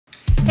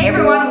Hey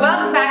everyone,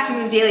 welcome back to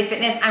Move Daily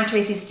Fitness. I'm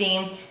Tracy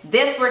Steen.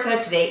 This workout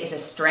today is a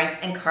strength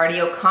and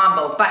cardio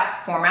combo,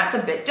 but format's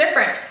a bit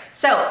different.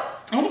 So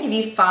I'm going to give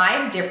you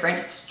 5 different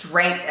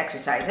strength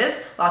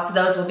exercises. Lots of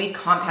those will be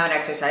compound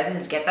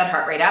exercises to get that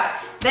heart rate up.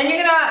 Then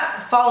you're going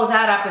to follow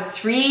that up with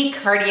 3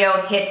 cardio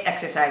HIIT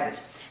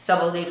exercises. So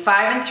we'll do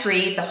 5 and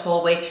 3 the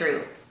whole way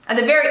through. At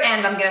the very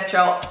end, I'm gonna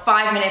throw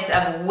 5 minutes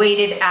of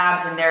weighted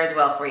abs in there as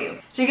well for you.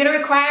 So you're gonna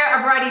require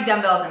a variety of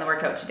dumbbells in the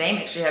workout today.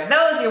 Make sure you have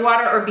those, your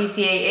water or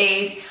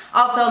BCAAs.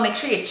 Also, make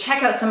sure you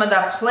check out some of the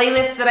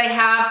playlists that I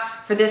have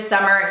for this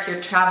summer. If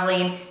you're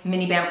traveling,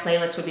 miniband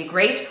playlist would be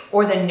great,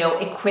 or the no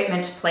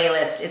equipment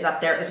playlist is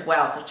up there as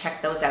well, so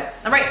check those out.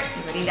 All right,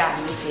 you ready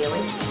to move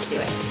daily? Let's do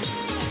it.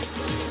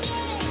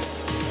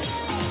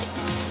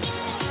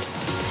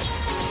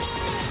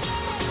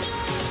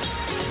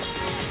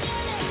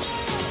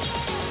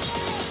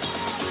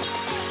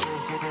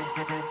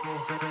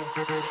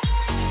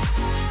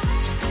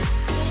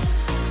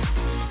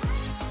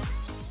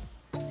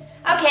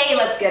 Okay,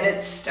 let's get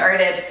it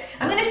started.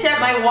 I'm gonna set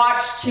my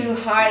watch to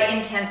high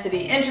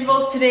intensity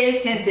intervals today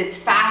since it's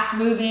fast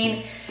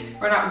moving.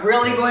 We're not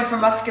really going for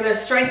muscular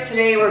strength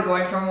today. We're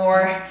going for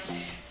more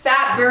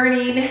fat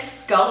burning,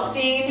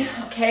 sculpting,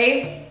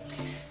 okay?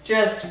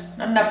 Just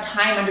not enough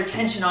time under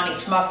tension on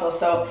each muscle,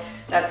 so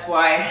that's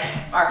why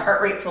our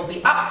heart rates will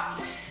be up,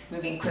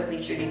 moving quickly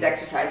through these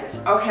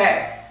exercises.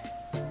 Okay,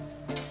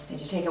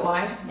 did you take it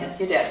wide? Yes,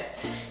 you did.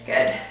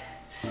 Good.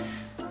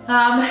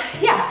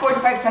 Yeah, 4 to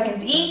 5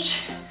 seconds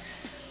each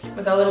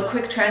with a little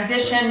quick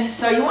transition.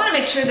 So you want to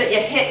make sure that you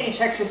hit each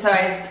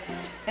exercise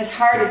as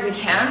hard as you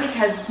can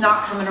because it's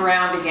not coming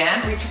around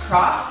again. Reach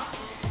across,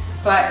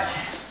 but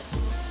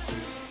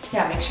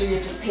yeah, make sure you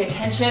just pay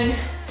attention,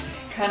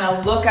 kind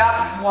of look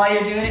up while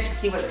you're doing it to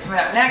see what's coming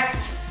up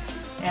next,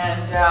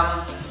 and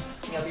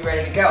you'll be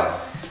ready to go.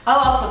 I'll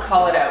also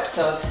call it out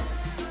so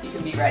you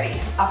can be ready.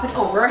 Up and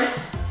over.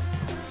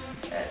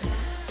 Good.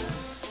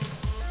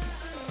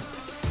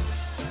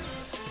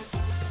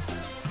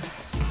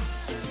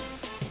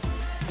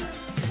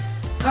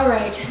 All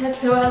right,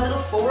 let's do a little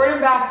forward and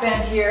back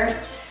bend here.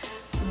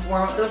 So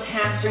warm up those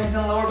hamstrings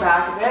and lower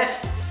back a bit.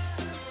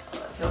 Oh,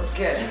 that feels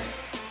good.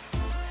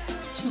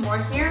 2 more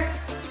here.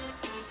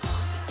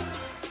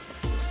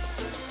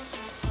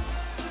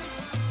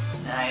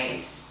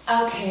 Nice.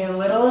 Okay, a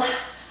little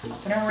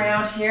up and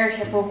around here,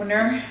 hip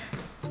opener.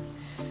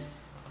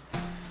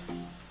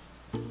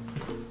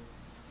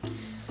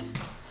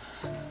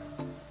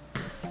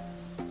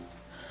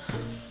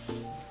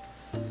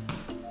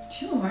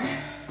 Two more.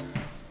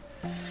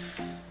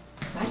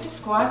 Back to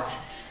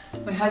squats.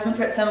 My husband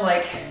put something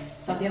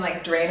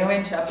like Drano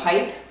into a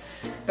pipe,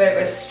 but it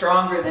was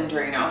stronger than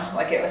Drano.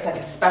 Like it was like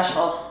a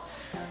special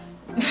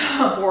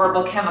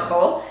horrible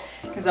chemical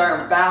because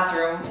our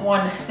bathroom,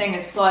 one thing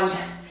is plugged.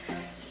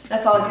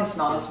 That's all I can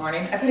smell this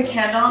morning. I put a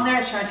candle on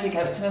there to try and take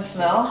out some of the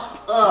smell.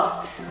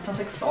 Ugh, it smells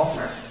like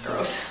sulfur. It's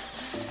gross.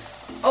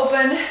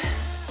 Open.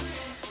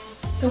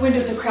 So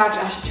windows are cracked.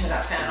 I should turn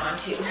that fan on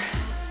too.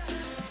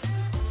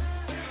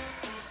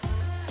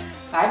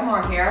 5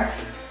 more here.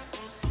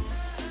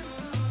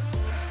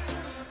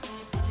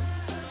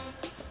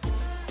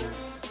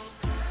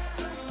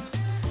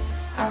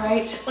 All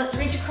right, let's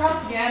reach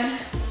across again.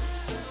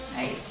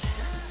 Nice.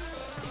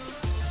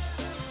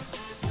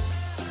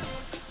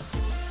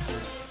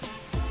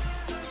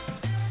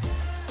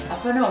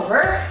 Up and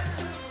over.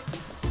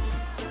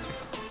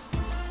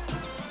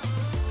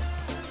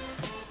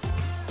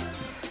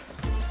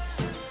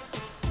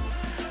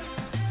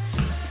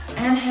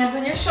 And hands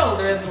on your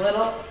shoulders, a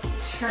little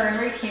turn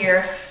right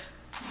here.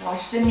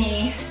 Watch the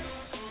knee.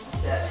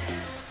 That's it.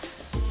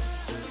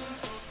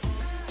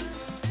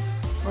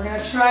 We're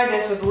gonna try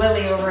this with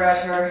Lily over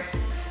at her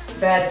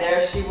bed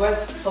there. She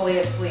was fully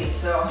asleep,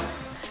 so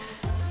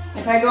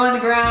if I go on the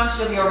ground,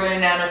 she'll be over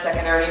in a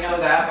nanosecond. I already know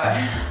that,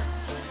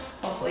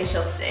 but hopefully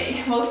she'll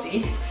stay. We'll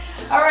see.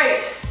 All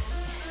right,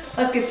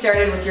 let's get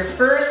started with your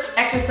first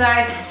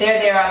exercise.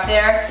 There, up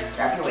there.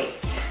 Grab your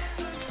weights.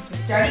 We're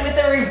starting with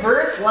the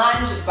reverse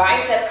lunge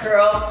bicep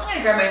curl. I'm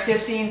gonna grab my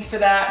 15s for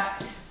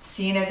that.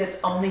 Seeing as it's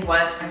only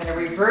once, I'm gonna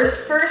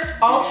reverse first,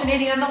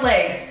 alternating on the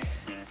legs.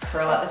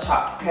 Curl at the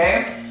top,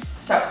 okay?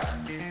 So,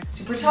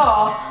 super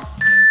tall,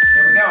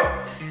 here we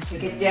go.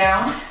 Take it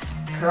down,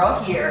 curl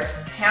here,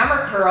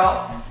 hammer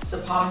curl, so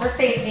palms are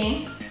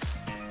facing.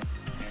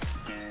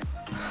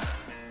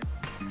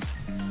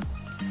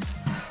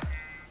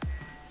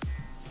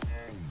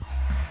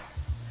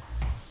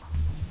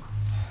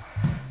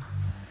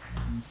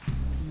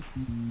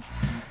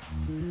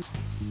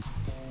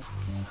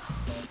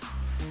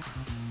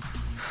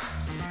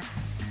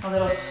 A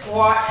little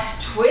squat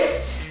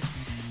twist.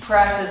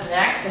 Press is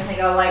next. I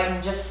think I'll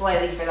lighten just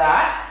slightly for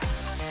that.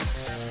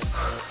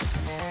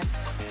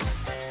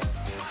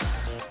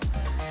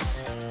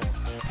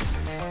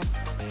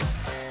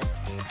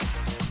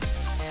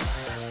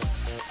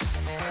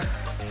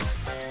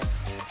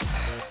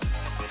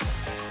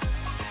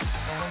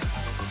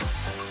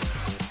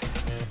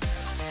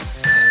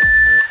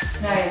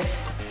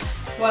 Nice.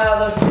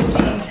 Wow, those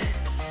 15s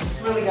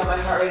really got my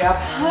heart rate up.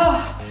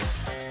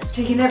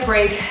 Taking that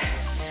break.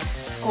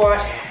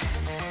 Squat,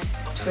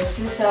 twist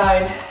to the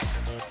side,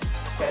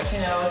 scratch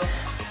your nose.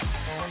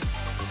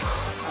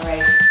 All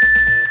right,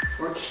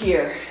 work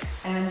here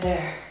and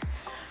there.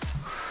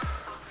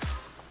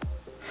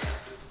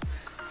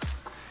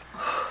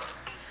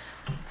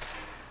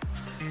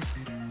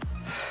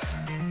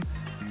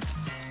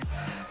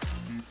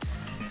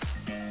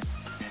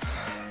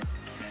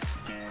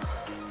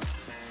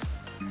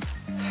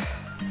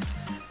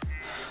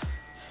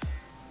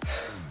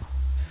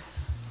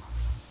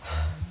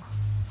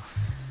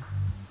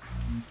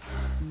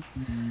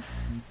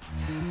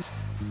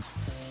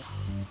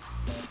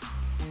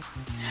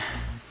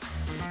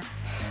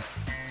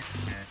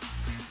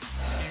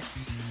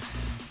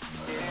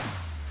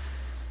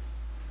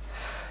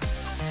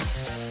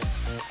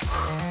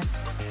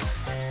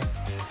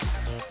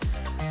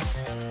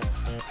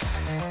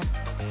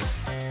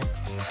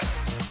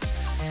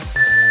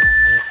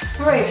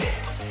 All right,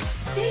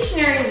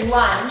 stationary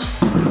lunge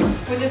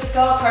with the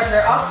skull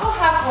crusher. I'll go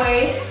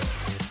halfway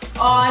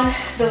on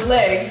the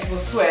legs, we'll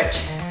switch.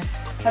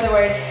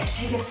 Otherwise,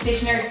 take a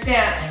stationary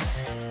stance,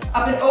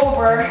 up and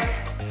over,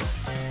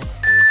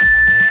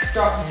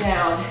 drop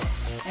down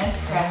and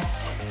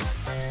press.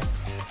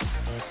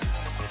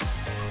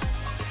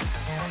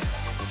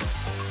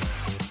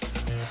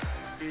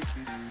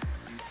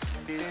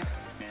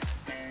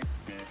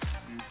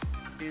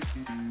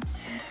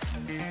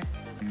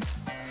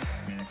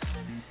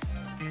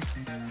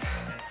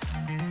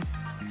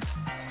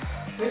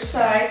 Switch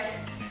sides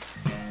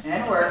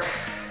and work.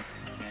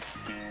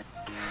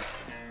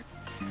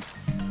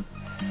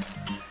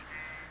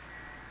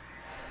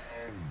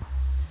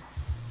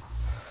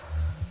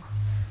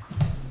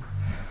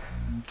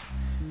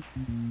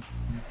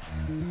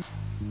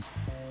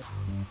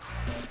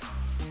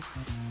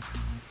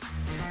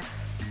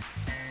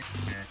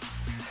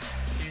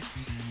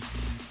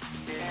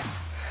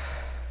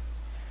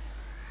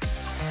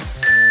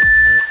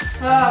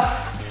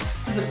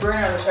 This is a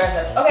burner of the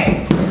triceps.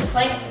 Okay,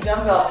 plank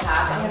dumbbell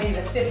pass. I'm gonna use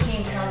a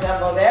 15-pound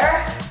dumbbell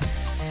there.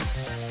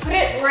 Put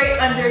it right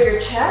under your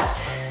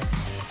chest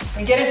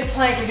and get into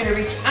plank. You're gonna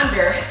reach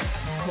under,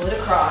 pull it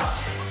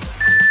across,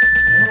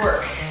 and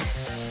work.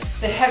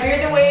 The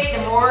heavier the weight,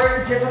 the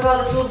more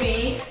difficult this will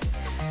be.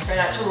 Try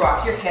not to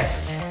rock your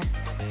hips.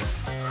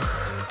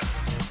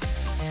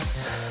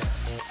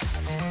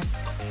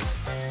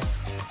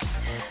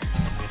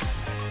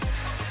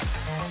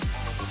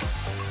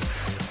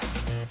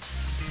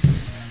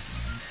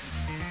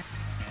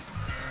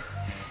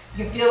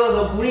 You can feel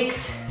those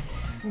obliques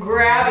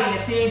grabbing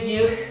as soon as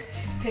you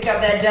pick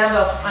up that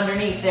dumbbell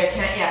underneath there,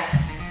 can't ya?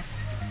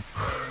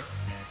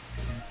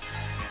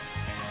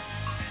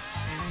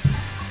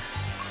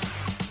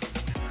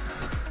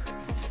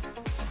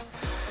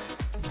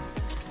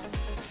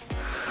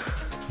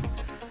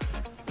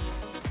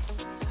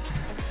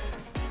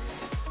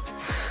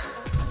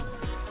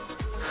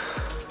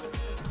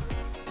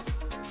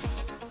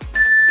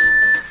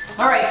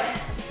 All right,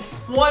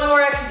 one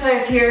more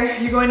exercise here.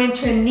 You're going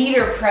into a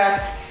kneader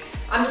press.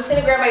 I'm just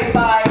gonna grab my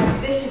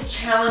thighs. This is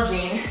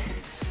challenging.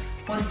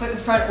 One foot in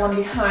front, one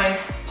behind.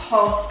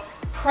 Pulse,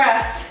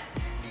 press.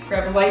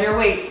 Grab lighter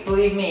weights,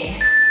 believe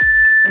me.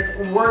 Let's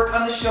work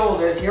on the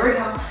shoulders. Here we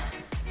go.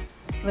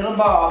 Little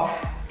bob,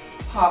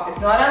 pop.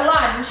 It's not a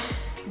lunge,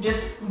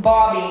 just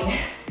bobbing.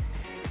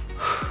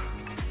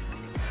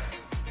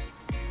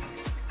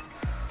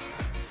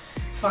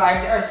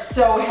 Fives are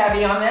so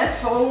heavy on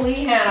this. Holy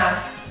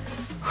Hannah.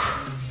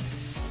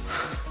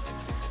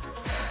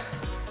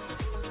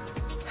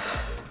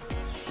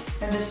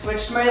 And just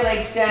switch to my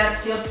leg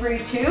stance. Feel free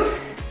to.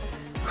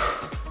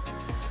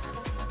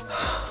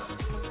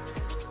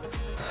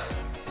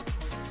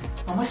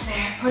 Almost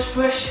there. Push,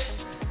 push.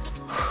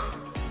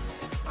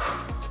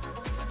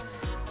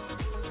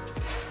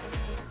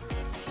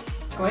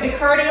 Going to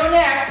cardio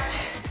next.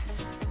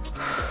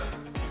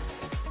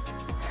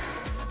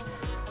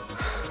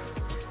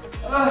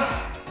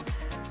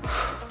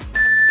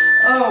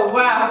 Oh,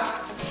 wow.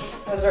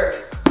 That was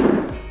work.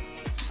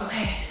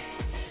 Okay.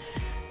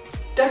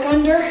 Duck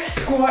under,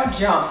 squat,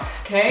 jump,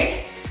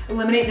 okay?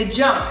 Eliminate the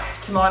jump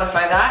to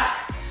modify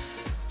that.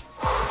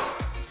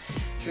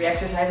 3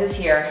 exercises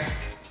here.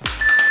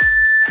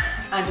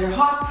 Under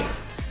hop,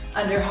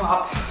 add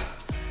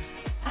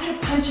a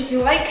punch if you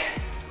like.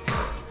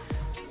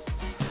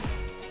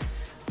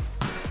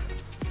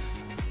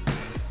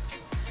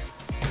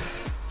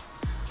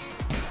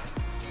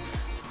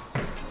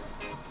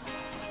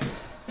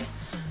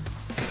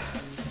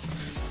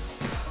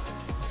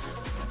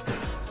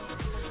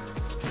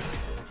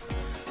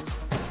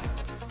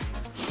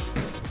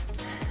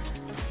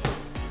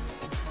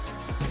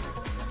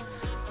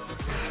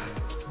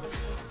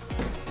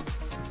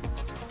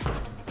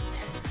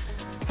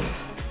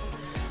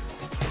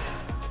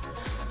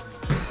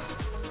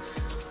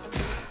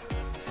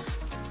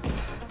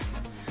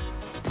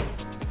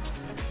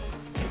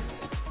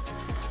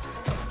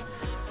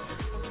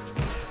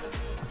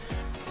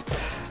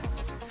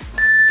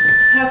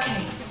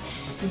 Okay,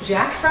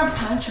 jack front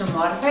punch or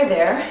modify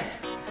there.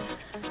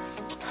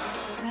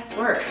 Let's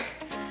work.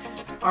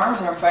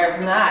 Arms are on fire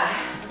from that.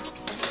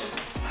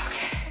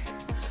 Okay.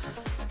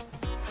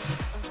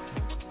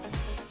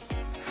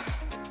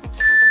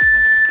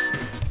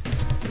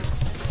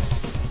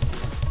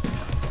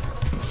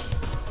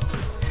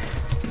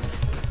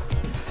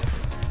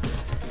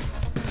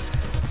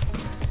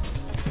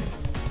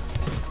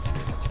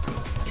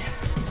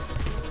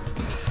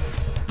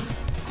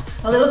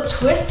 A little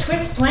twist,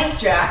 twist plank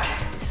jack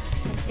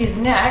is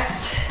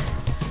next.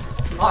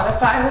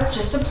 Modify with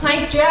just a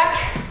plank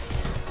jack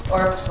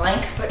or a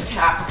plank foot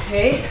tap,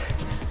 okay?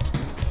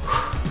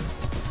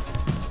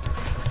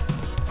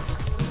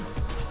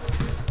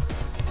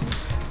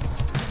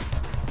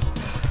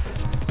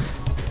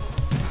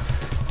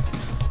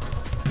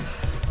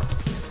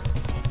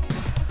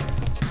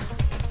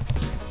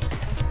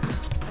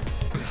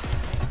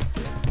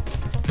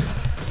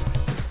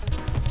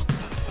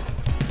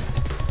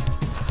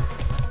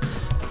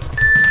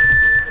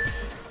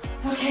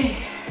 Okay,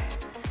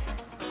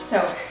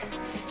 so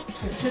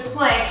twist, twist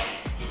plank,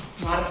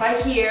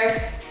 modify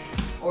here,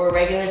 or a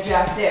regular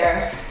jack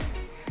there.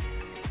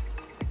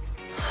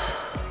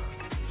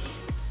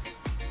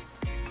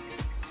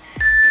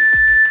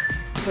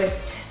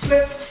 Twist,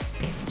 twist,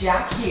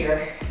 jack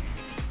here,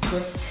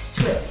 twist,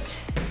 twist.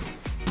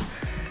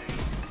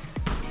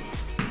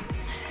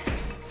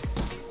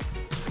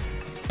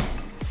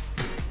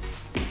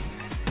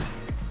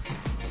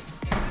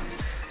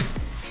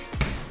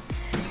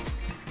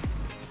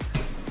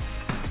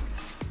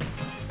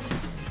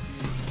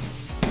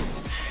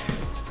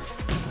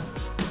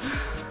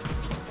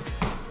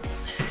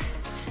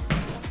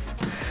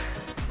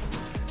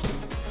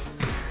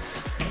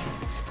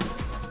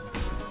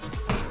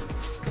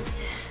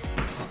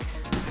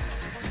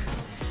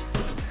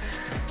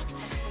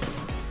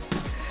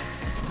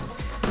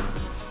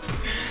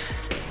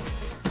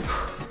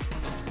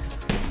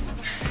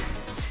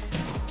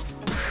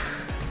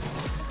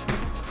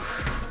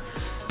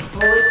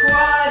 Holy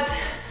quads.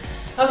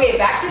 Okay,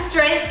 back to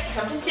strength,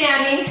 come to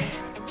standing.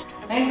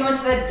 I'm gonna go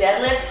into the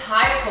deadlift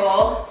high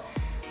pull.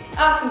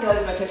 I think I'll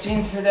use my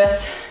 15s for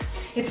this.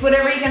 It's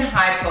whatever you can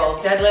high pull.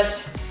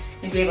 Deadlift,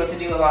 you'd be able to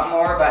do a lot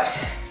more, but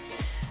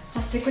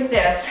I'll stick with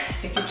this.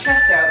 Stick your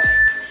chest out.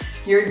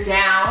 You're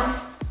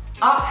down,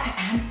 up,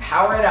 and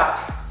power it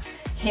up.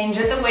 Hinge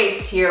at the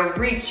waist here,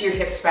 reach your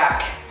hips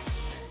back.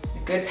 A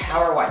good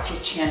power, watch your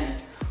chin.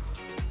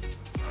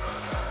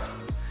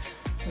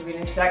 Moving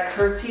into that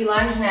curtsy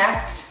lunge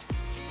next.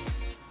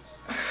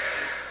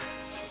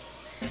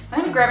 I'm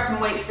gonna grab some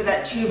weights for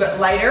that too,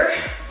 but lighter.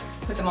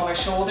 Put them on my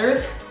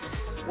shoulders.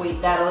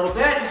 Weight that a little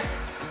bit.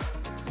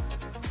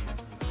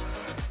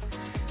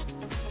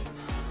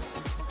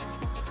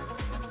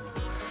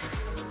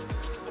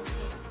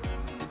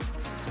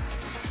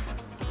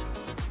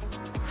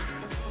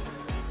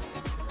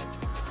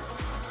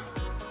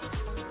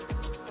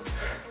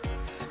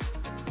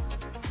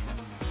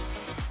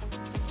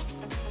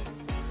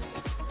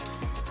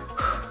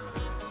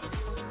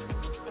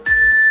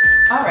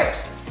 All right,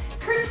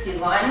 curtsy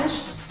lunge.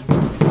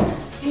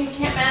 If you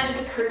can't manage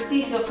the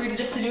curtsy, feel free to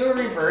just to do a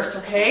reverse,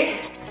 okay?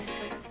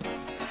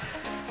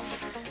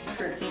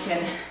 Curtsy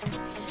can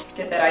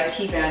get that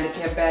IT band if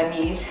you have bad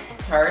knees.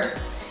 It's hard.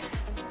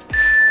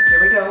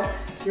 Here we go.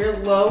 You're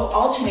low,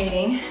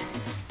 alternating,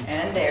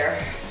 and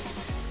there.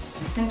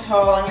 Nice and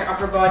tall on your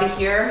upper body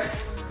here.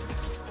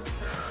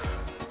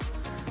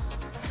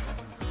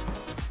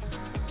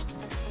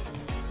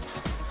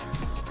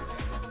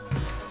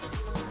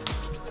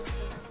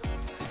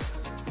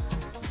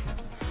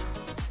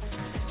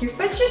 Your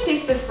foot should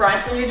face the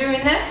front when you're doing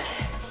this,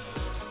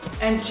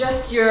 and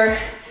just your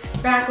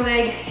back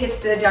leg hits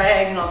the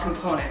diagonal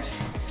component,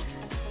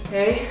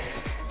 okay?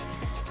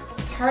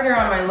 It's harder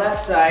on my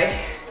left side,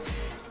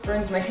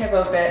 burns my hip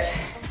a bit,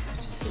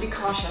 just have to be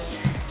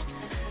cautious.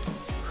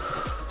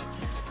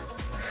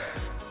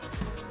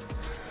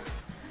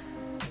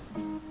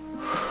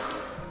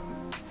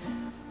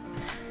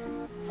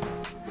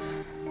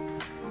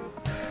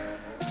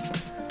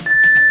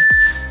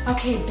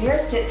 Okay, bear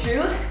sit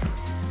through.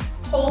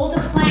 Hold a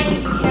plank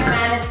if you can't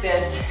manage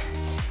this.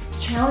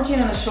 It's challenging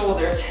on the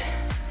shoulders,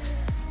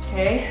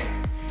 okay?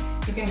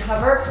 You can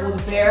hover, hold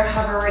a bear,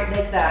 hover right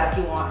like that if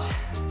you want.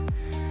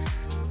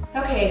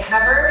 Okay,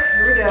 hover,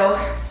 here we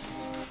go.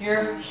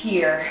 You're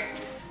here.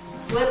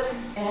 Flip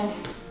and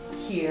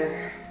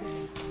here.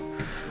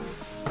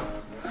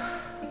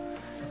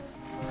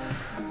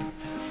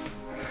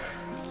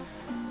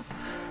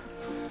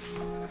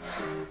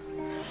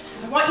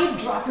 I want you to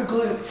drop your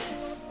glutes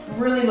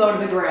really low to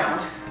the ground.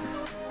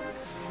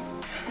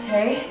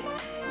 Okay,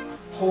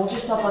 hold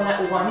yourself on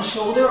that one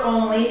shoulder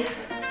only.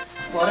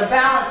 A lot of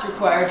balance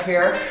required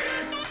here.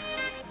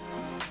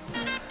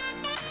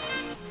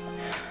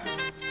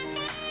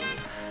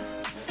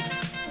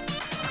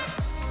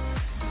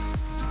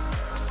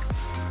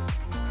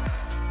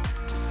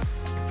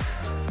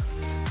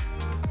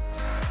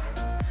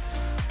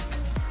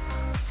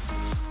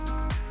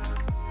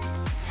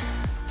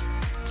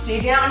 Stay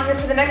down here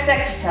for the next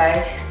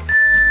exercise.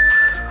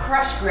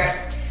 Crush grip,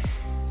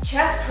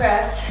 chest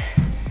press.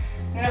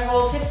 I'm gonna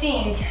hold 15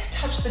 15s,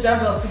 touch the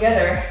dumbbells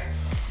together.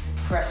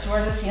 Press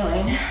towards the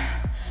ceiling.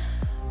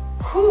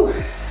 Whew.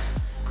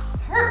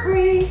 Heart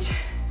rate.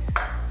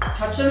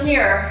 Touch them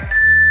here.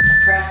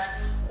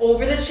 Press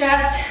over the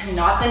chest,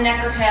 not the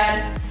neck or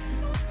head.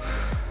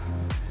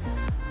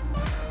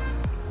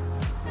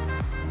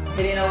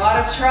 Hitting a lot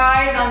of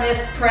tries on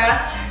this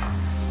press.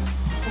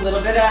 A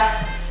little bit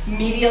of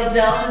medial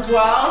delt as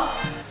well.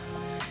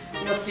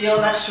 You'll feel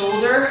that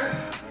shoulder.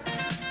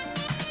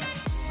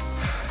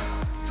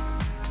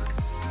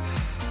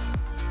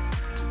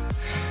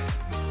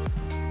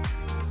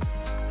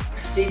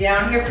 Stay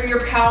down here for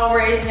your power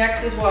raise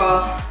next as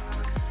well.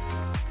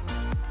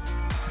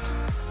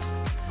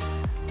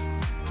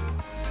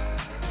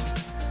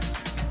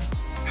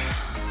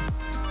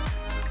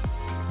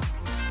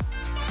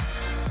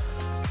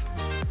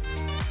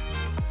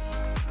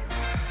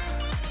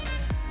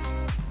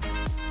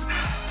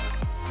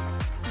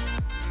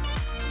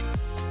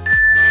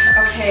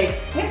 Okay,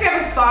 I'm gonna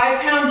grab a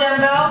 5-pound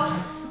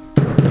dumbbell.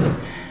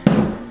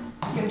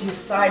 I'm gonna do a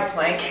side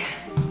plank.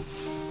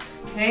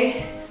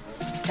 Okay,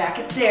 stack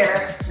it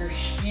there. You're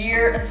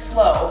here and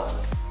slow.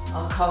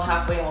 I'll call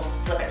halfway and we'll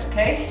flip it,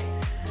 okay?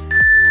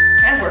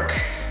 And work.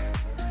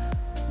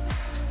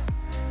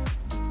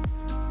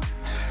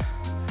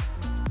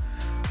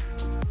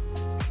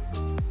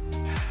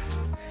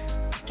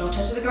 Don't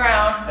touch the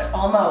ground, but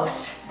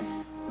almost.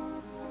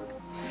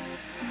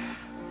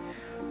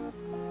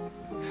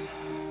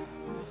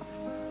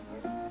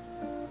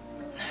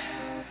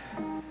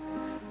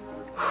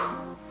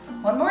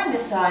 One more on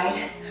this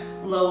side.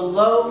 Low,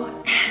 low,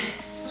 and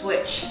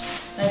switch.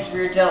 Nice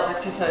rear delt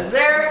exercise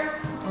there.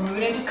 We're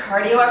moving into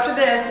cardio after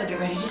this, so get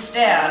ready to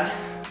stand.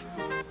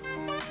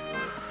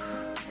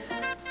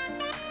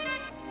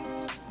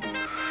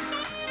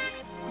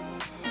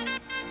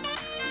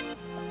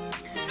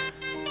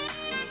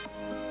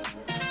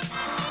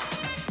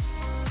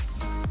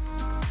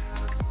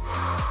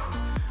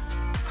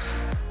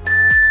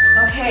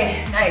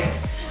 Okay,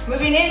 nice.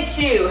 Moving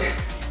into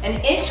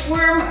an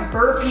inchworm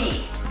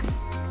burpee.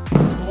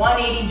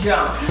 180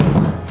 jump.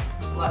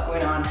 A lot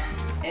going on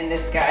in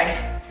this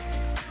guy.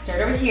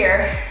 Start over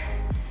here.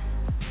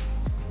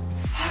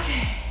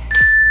 Okay.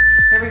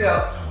 Here we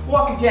go.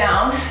 Walk it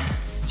down.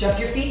 Jump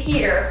your feet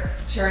here.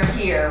 Turn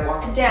here.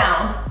 Walk it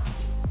down.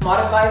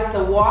 Modify with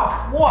the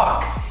walk,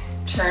 walk.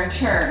 Turn,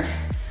 turn.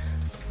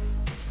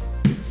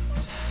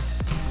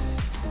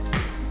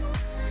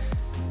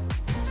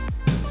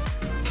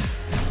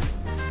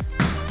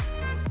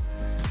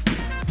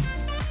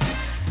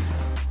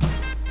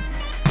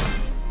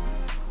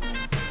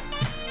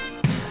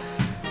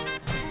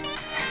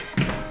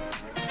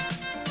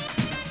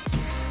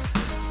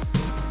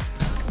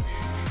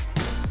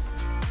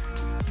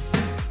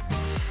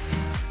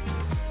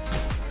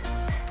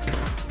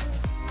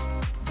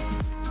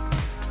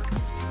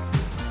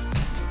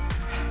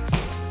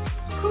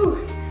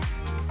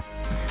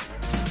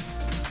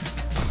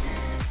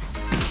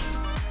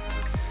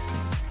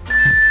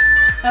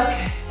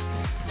 Okay.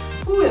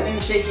 Ooh, that made me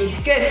shaky.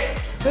 Good.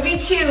 Moving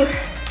to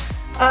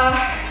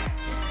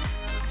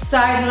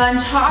side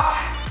lunge hop,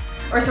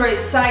 or sorry,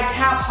 side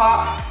tap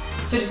hop.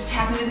 So just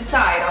tapping to the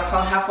side. I'll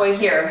call halfway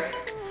here.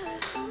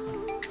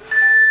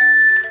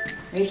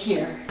 Right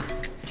here.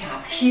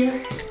 Tap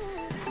here.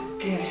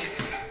 Good.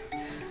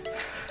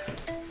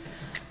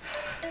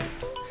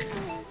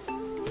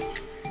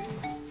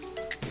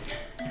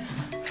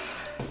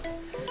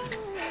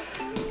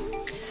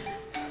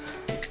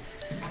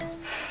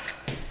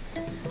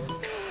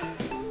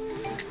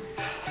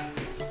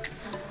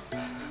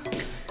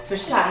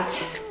 Switch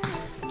sides.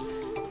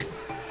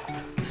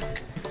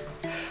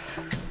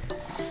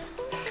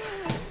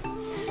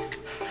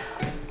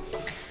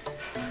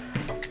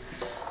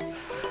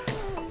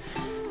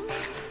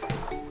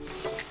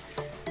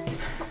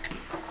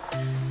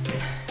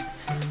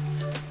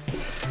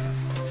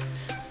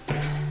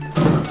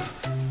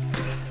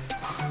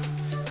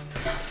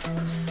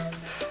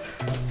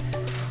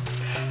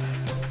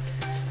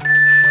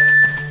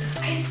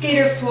 Ice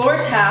skater floor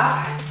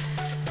tap.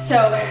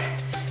 So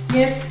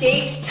you're gonna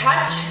skate,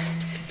 touch,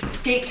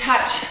 skate,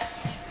 touch.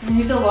 It's gonna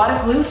use a lot of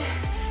glute.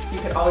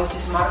 You could always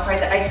just modify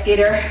the ice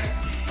skater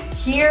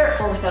here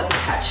or without the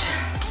touch.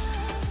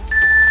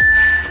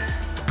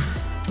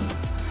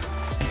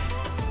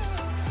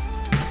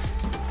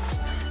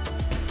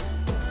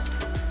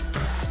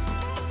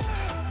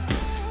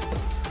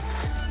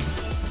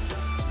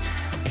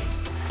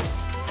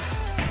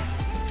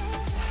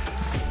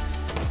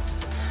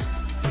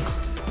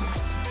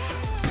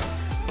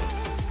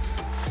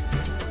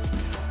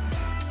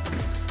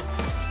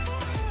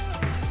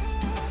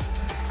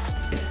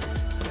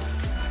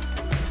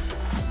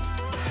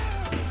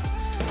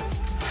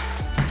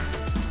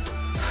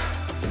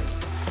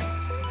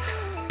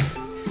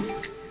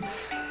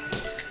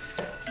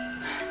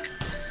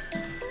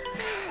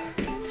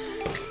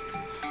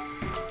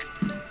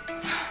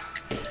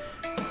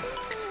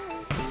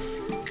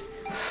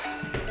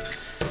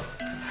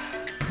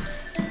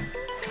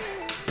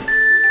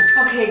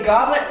 Okay,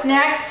 goblets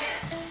next.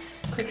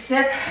 Quick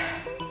sip.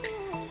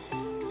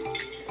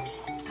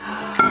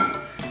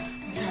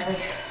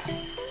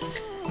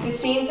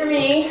 15 for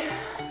me.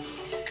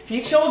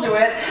 Feet shoulder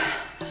width.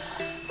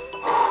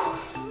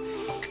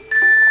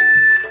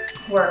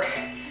 Work.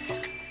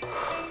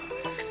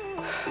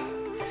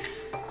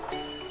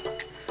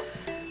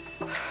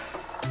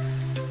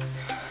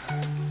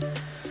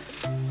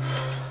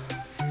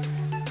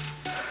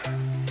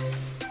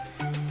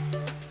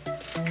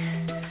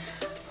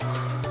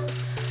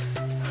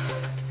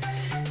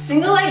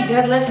 Single leg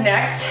deadlift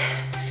next.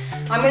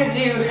 I'm gonna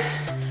do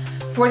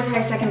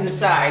 45 seconds a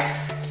side.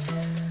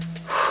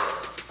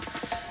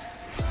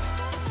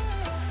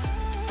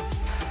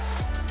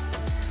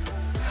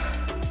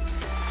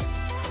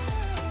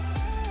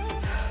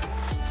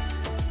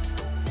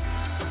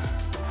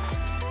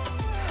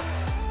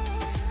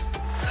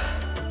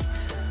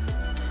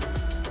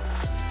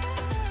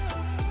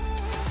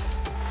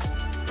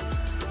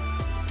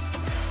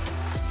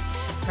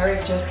 All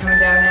right, just coming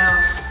down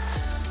now.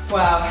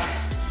 Wow.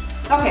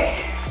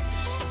 Okay,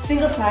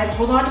 single side,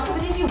 hold on to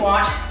something if you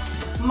want.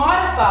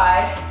 Modify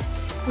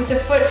with the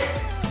foot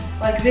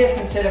like this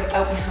instead of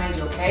out behind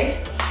you,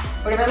 okay?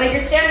 Whatever leg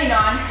you're standing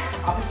on,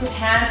 opposite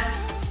hand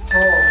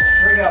holds.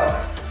 Here we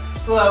go.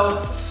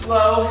 Slow,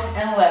 slow,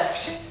 and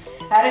lift.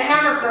 Add a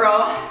hammer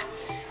curl.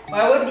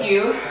 Why wouldn't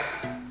you?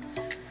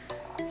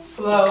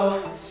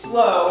 Slow,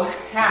 slow,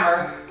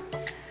 hammer.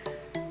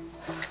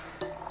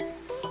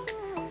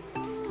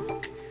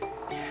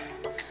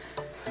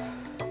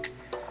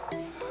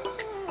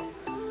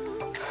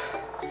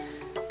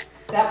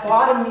 That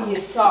bottom knee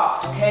is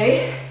soft,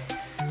 okay?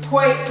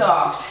 Quite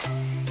soft.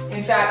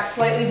 In fact,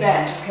 slightly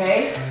bent,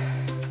 okay?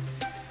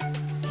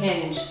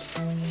 Hinge,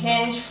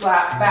 hinge,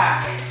 flat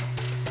back.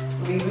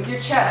 Lead with your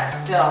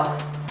chest still.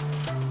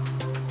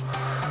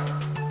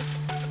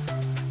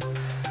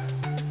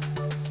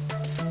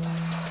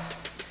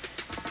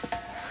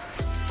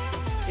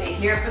 Stay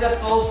here for the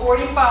full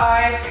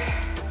 45.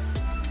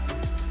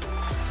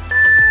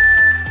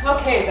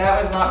 Okay,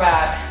 that was not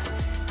bad.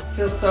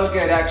 Feels so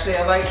good, actually.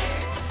 I like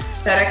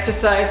that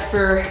exercise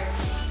for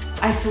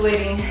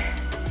isolating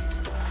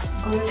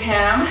glute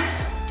ham.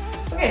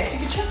 Okay,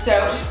 stick your chest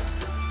out.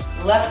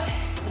 Left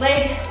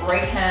leg,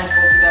 right hand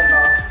holds the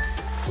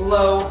dumbbell.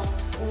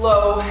 Low,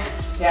 low,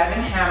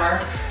 standing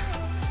hammer.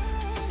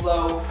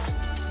 Slow,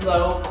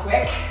 slow,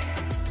 quick.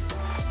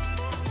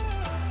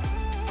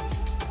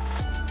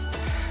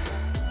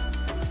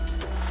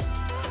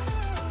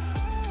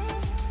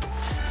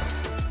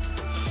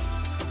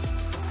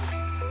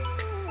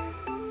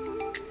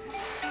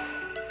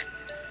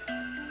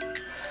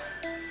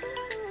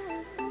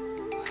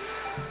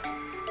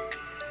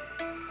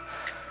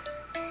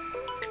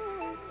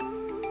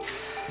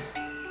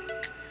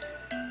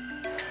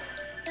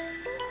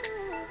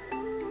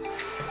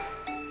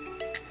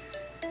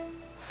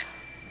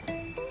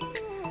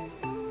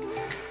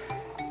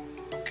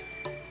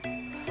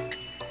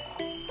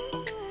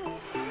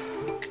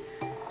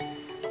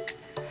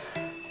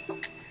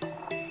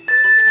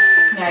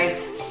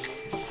 Nice.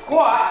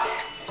 Squat,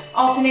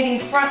 alternating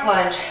front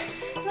lunge.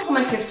 I'm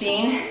on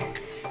 15.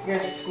 You're gonna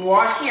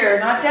squat here,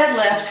 not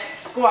deadlift,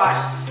 squat.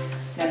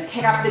 Then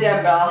pick up the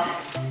dumbbell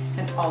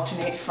and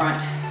alternate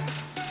front.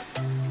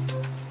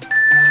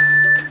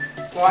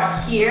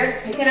 Squat here,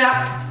 pick it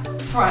up,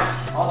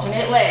 front,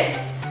 alternate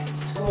legs.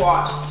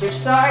 Squat, switch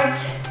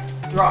sides,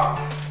 drop.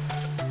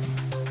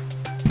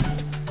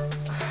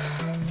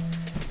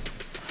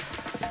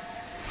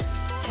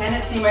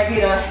 Tendency might be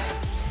to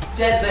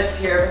deadlift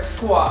here, but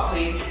squat,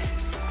 please.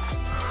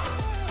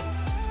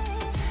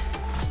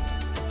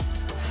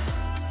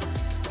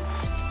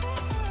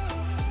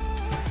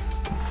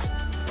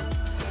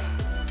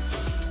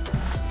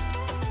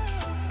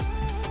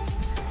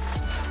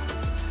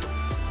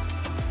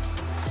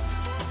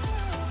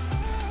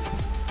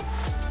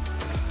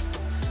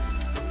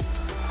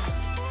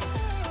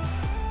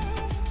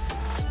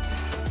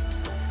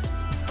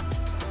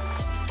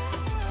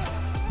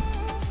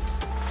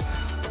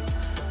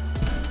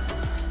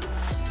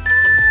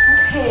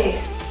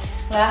 Okay,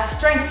 last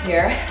strength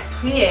here,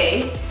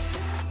 plie,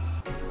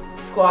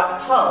 squat,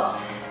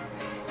 pulse.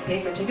 Okay,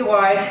 so take it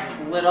wide,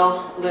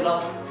 little,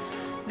 little,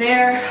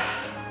 there.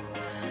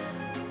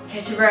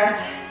 Catch your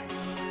breath.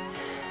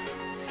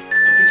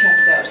 Stick your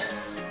chest out.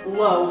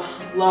 Low,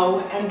 low,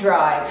 and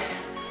drive.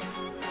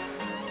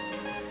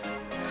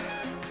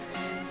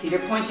 Feet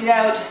are pointed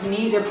out,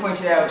 knees are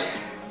pointed out.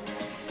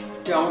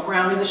 Don't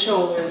round the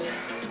shoulders.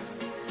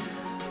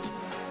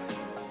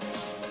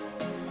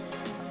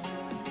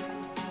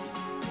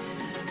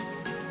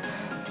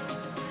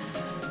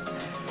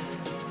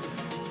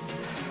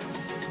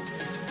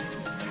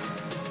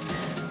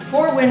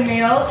 Four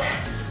windmills,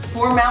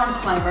 4 mountain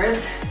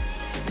climbers.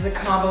 This is a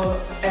combo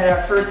at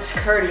our first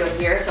cardio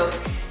here, so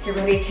you're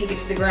ready to take it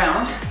to the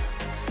ground.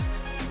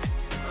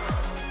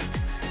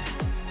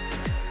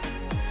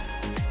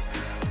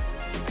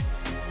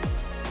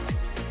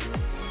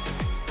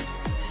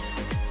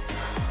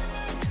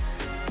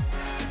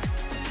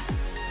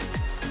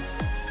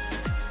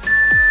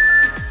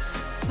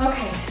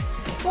 Okay,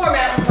 4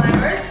 mountain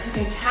climbers. You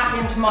can tap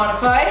into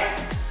modify.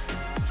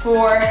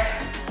 4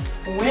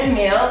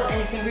 windmills, and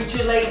you can reach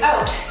your leg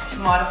out to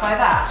modify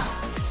that.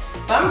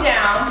 Thumb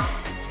down,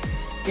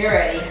 you're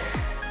ready.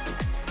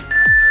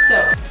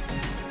 So,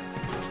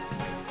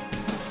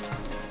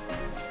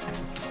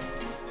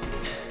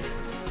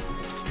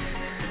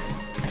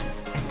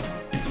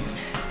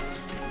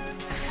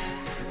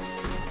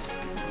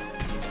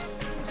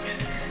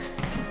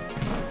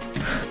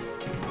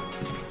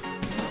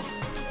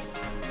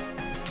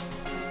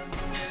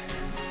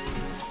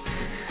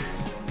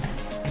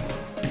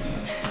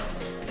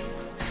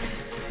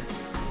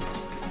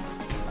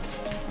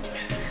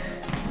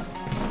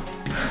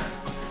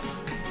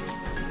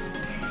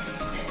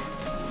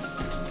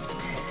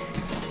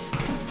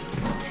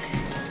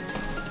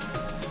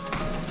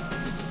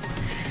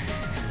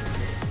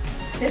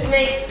 this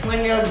makes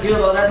windmills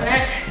doable, doesn't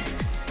it?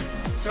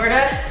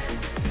 Sorta.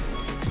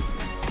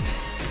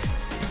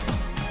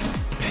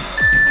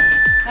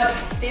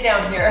 Okay, stay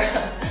down here.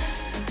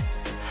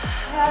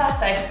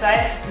 Side to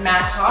side,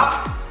 mat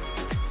hop.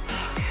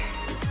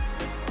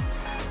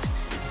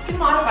 You can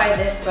modify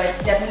this by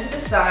stepping to the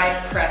side,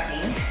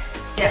 pressing,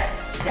 step,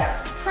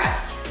 step,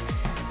 press.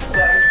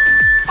 Otherwise,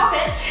 hop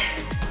it.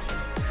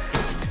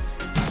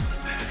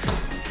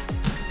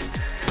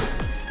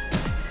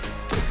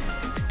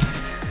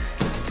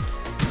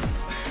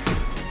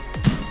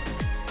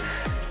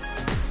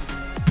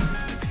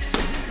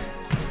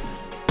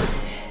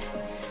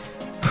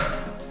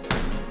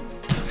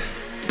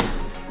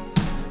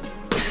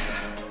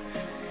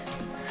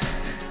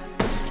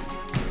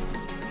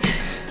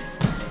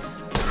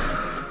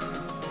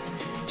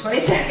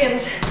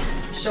 Seconds,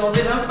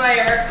 shoulders on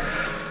fire.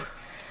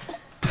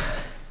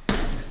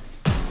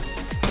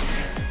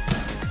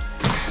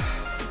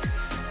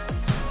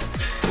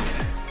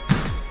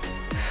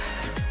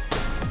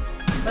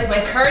 It's like my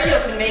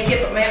cardio can make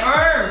it, but my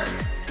arms.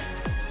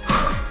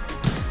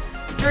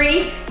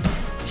 3,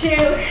 2,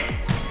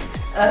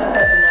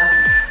 that's enough.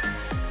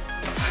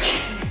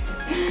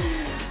 Okay.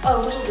 A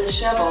little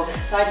disheveled,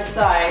 side to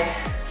side.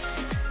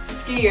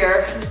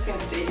 Skier, I'm just gonna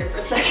stay here for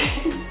a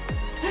second.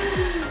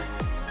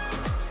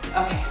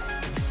 Okay,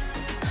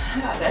 I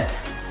got this.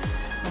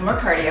 One more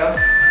cardio.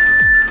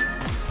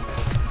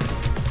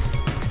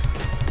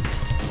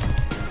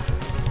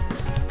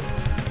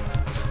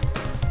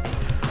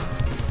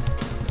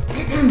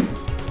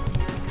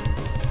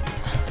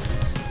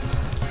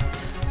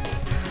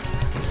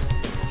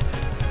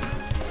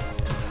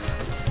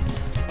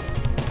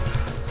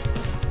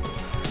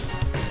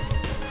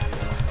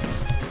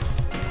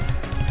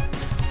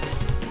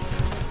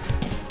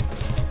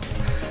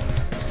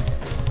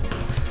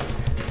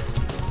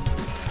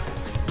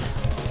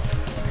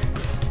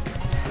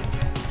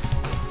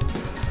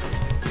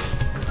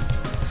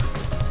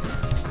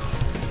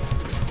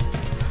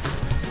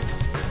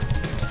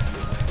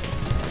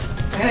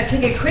 I'm gonna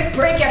take a quick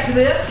break after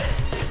this.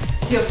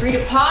 Feel free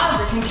to pause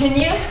or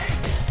continue.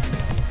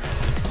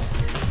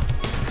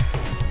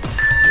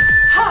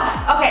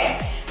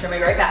 Okay, bring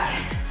me right back.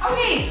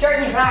 Okay,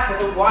 starting you back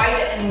with a wide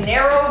and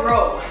narrow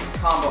row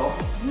combo.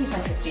 I use my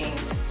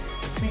 15s.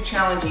 This will be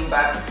challenging,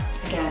 but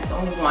again, it's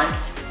only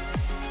once.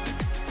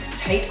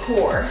 Tight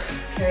core,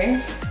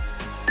 okay?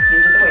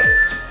 Hinge at the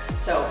waist.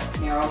 So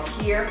narrow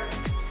here,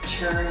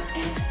 turn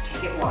and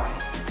take it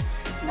wide.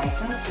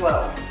 Nice and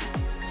slow.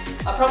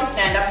 I'll probably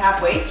stand up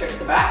halfway, stretch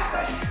the back,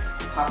 but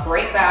hop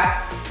right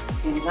back as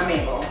soon as I'm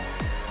able.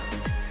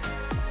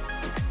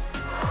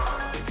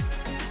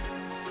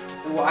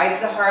 The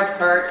wide's the hard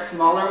part,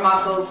 smaller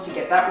muscles to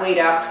get that weight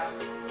up.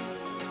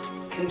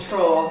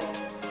 Control.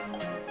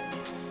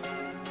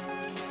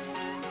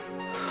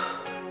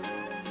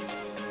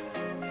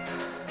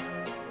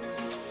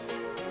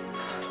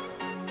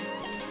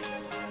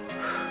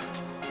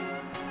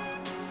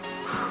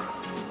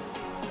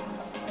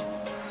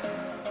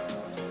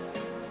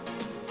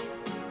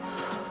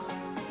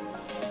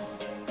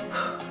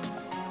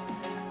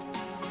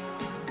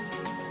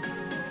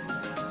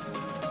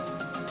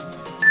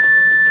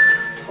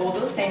 Hold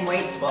those same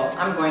weights. Well,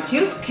 I'm going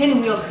to.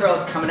 Pinwheel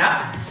curls coming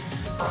up.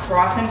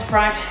 Cross in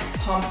front,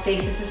 palm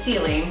faces the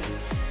ceiling.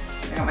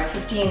 I got my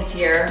 15s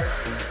here.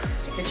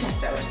 Stick your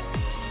chest out.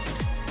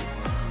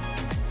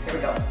 Here we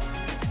go.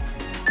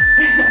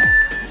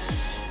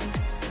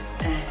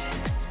 And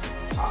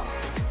pop.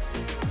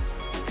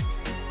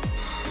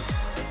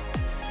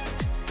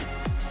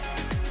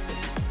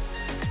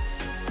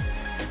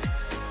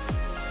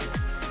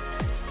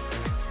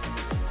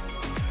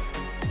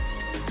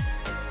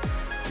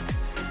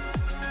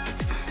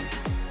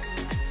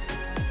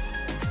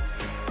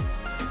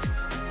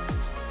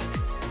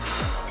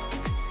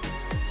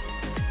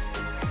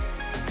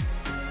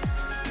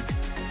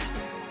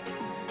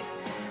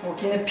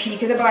 Working the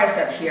peak of the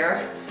bicep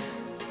here.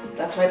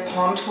 That's why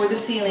palm toward the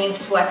ceiling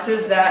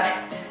flexes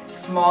that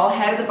small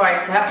head of the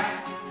bicep.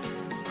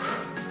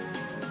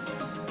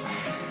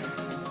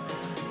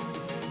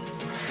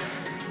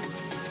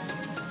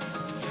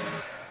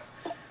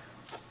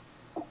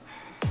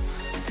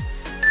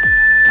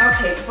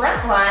 Okay,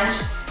 front lunge,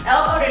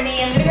 elbow to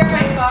knee. I'm gonna grab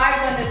my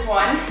thighs on this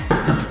one.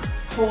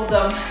 Hold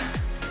them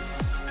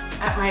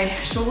at my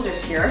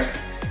shoulders here.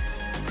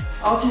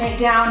 Alternate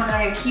down, and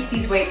I'm gonna keep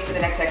these weights for the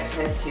next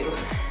exercise too.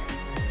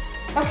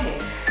 Okay,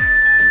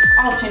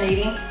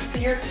 alternating. So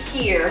you're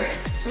here,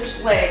 switch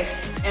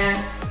legs, and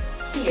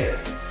here.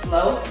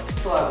 Slow,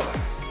 slow.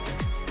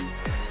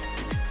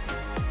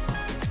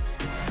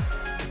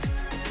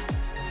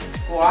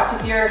 Squat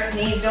if your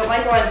knees don't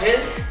like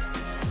lunges.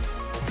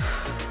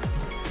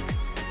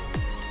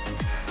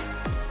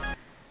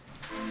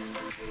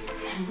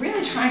 I'm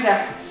really trying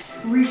to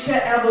reach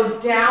that elbow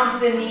down to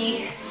the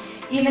knee,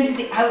 even to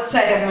the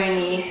outside of my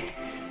knee.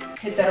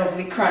 Hit that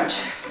oblique crunch.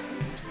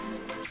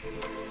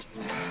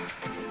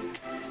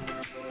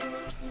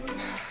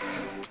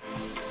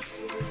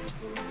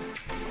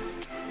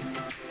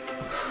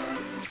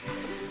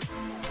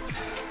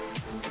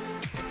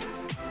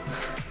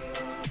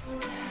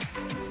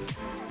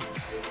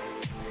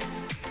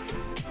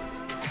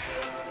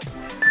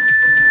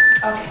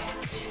 Okay.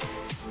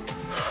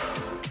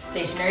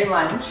 Stationary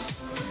lunge.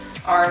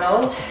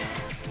 Arnold.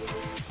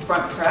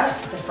 Front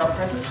press. The front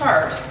press is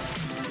hard.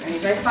 I'm gonna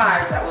use my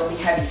fives. That will be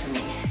heavy for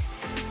me.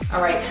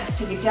 All right, let's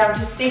take it down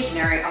to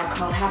stationary. I'll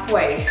call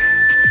halfway.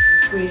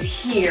 Squeeze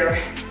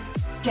here.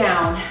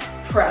 Down.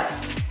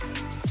 Press.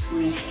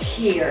 Squeeze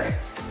here.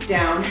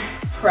 Down.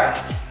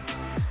 Press.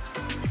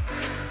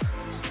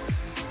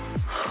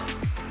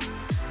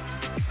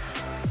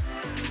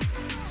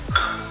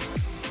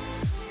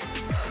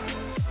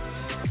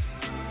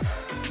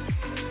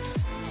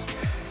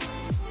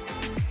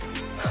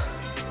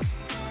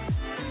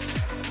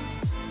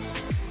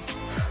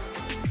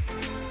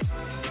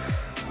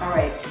 All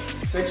right,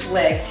 switch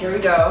legs, here we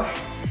go.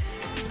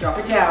 Drop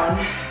it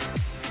down,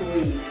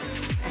 squeeze,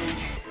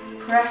 and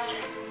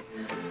press.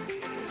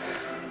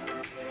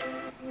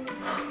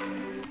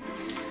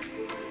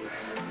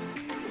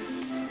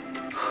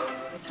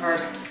 It's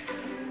hard.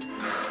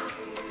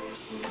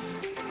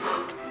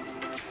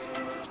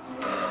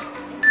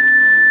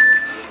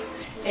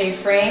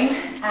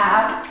 A-frame,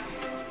 ab.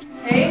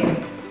 Hey,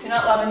 if you're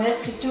not loving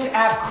this, just do an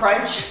ab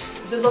crunch.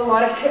 This is a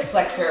lot of hip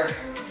flexor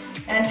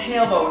and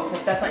tailbone, so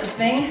if that's not your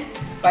thing,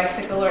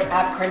 bicycle or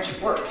ab crunch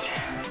works.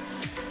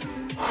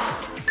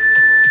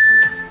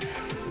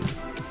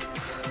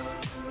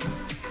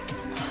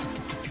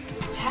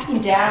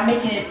 Tapping down,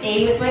 making an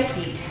A with my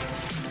feet.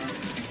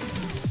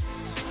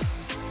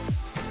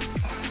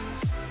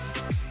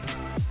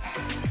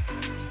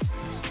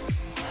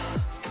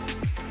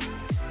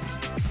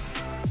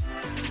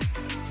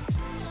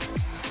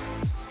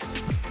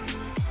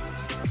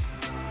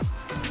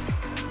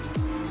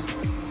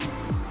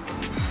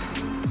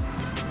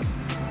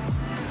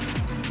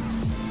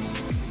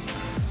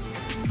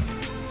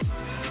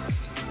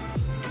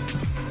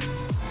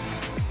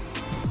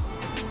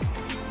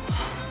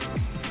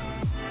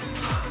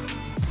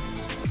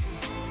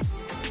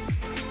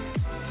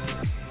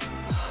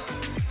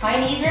 High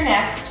knees are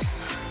next.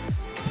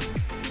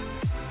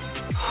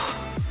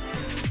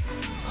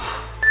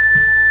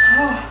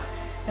 Oh,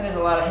 that is a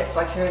lot of hip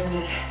flexor, isn't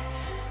it?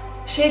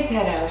 Shake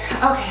that out.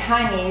 Okay,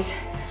 high knees.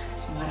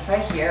 Let's modify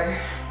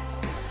here.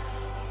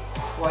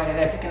 Why did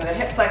I pick another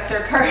hip flexor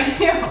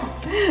cardio?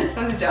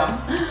 That was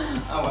dumb.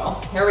 Oh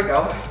well, here we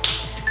go.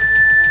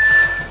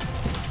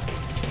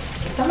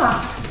 Get them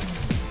up.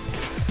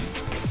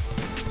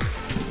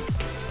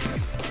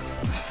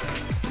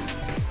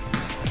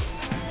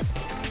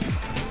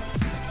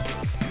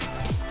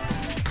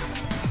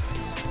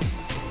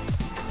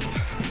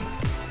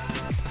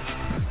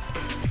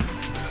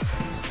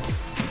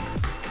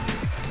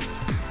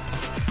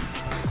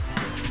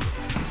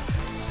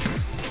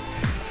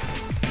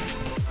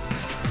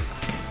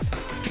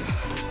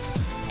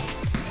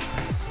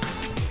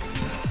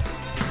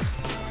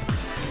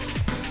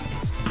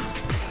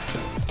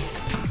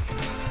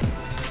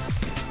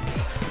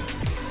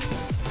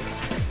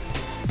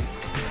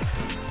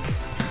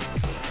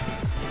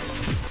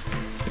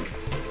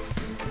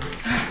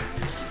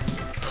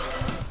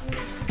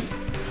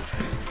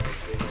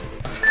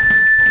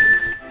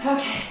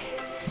 Okay,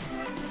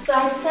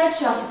 side to side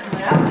shuffle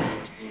coming up.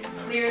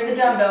 Clear the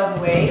dumbbells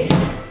away.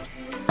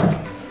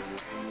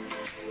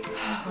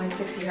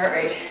 160 heart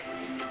rate.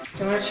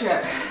 Don't want to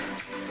trip.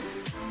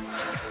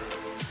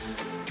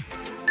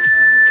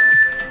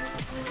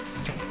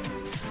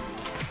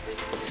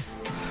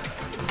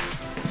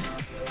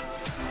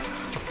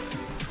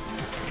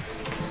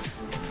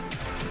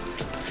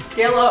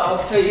 Get low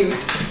so you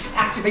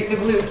activate the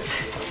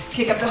glutes,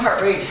 kick up the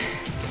heart rate.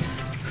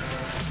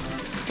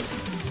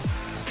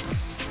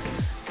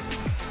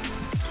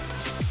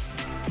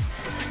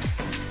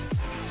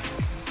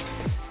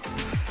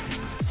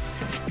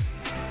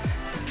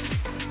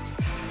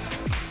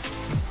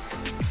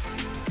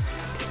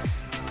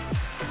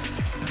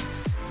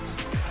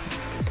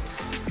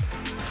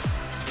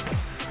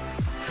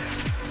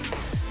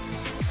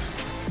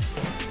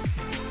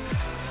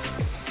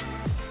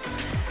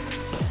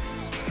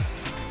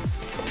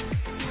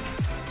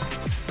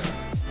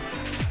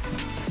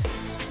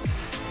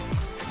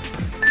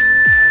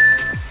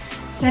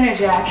 Center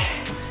jack,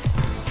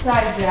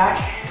 side jack.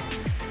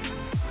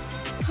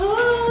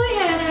 Oh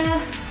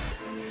yeah.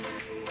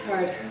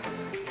 hard.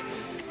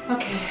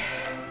 Okay.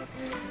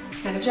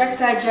 Center jack,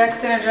 side jack,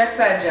 center jack,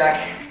 side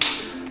jack.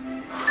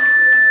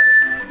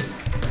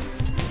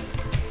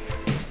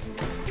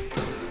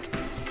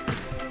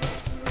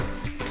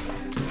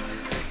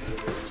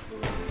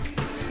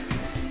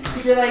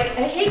 If you're like,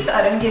 I hate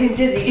that, I'm getting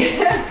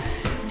dizzy,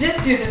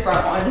 just do the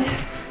front one.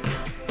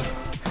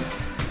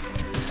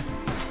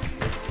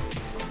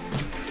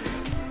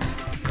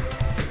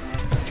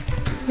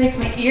 This makes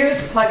my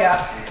ears plug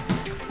up.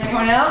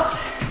 Anyone else?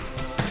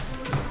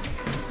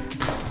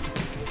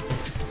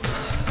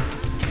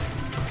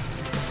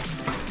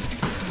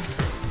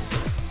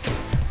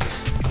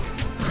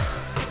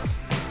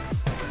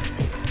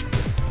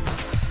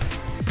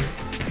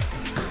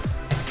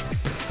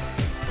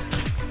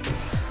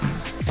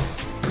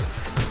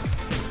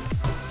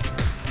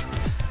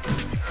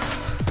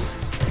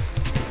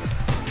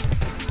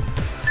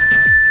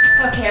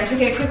 Okay, I'm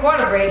taking a quick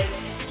water break.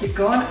 Keep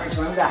going or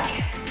join back.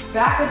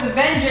 Back with the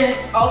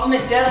vengeance,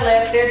 ultimate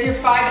deadlift. There's your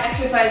 5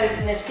 exercises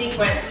in this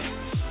sequence.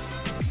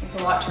 It's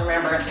a lot to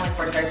remember, it's only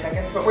 45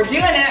 seconds, but we're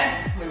doing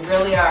it. We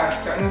really are.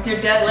 Starting with your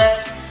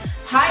deadlift,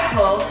 high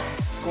pull,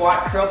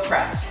 squat, curl,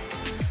 press.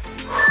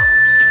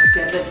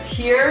 Deadlift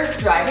here,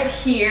 drive it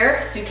here,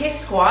 suitcase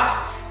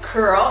squat,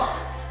 curl,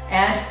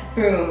 and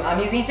boom. I'm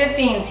using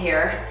 15s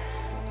here.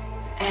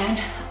 And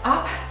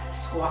up,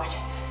 squat,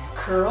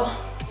 curl,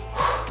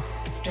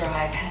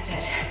 drive, that's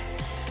it.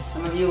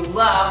 Some of you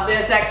love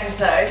this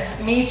exercise.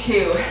 Me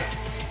too.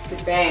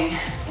 Good bang.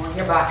 Warm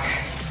your back.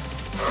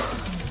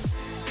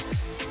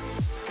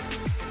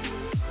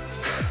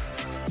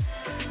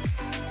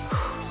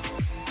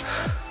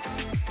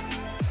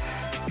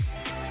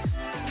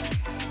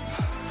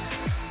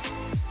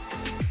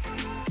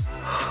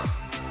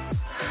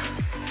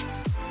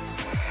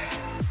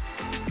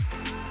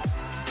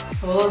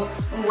 Full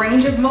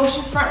range of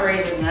motion front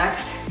raises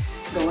next.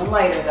 Going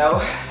lighter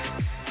though.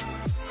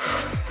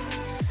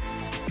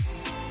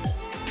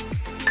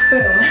 Boom,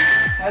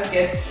 that was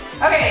good.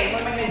 Okay,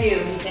 what am I gonna do, you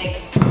think?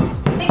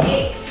 I think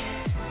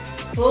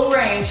 8s. Full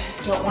range,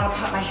 don't wanna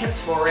pop my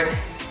hips forward.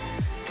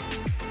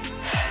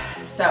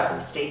 So,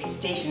 stay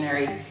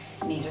stationary,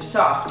 knees are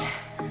soft.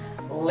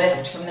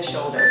 Lift from the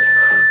shoulders.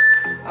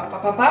 Up,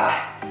 up, up, up.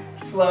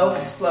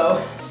 Slow,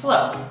 slow,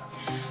 slow.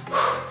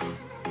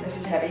 This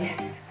is heavy.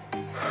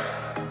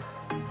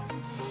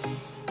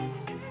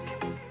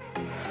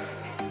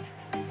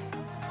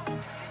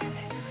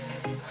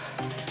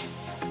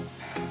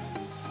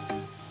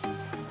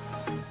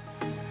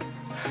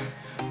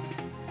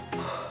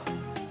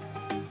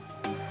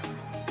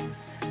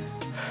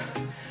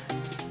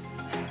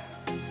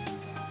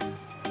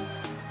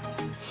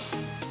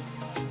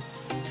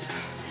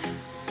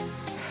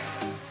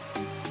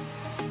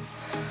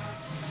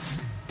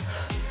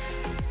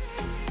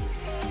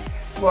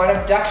 Squat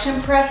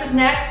abduction press is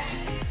next.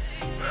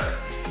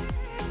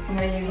 I'm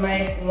gonna use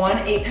my 1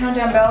 8-pound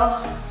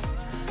dumbbell.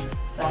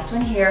 Last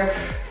one here.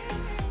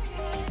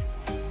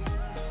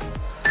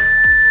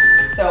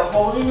 So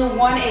holding the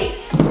 1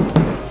 8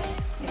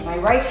 in my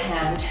right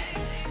hand,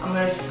 I'm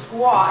gonna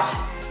squat,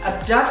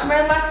 abduct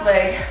my left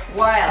leg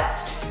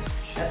whilst,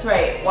 that's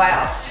right,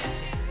 whilst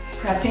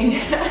pressing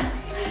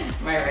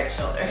my right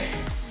shoulder.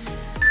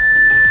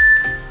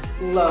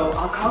 Low,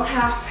 I'll call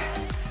half.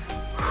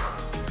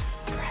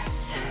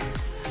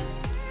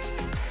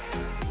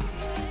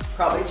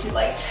 Probably too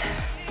light.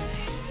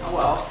 Oh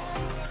well.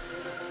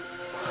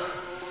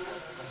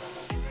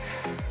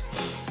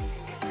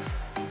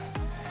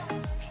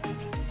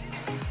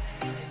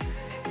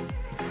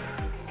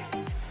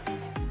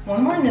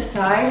 One more on this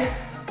side.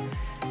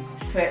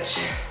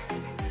 Switch.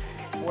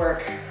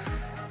 Work.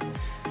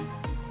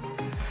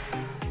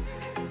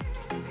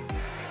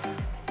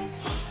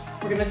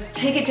 We're gonna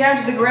take it down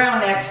to the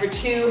ground next for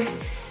 2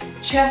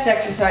 chest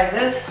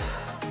exercises.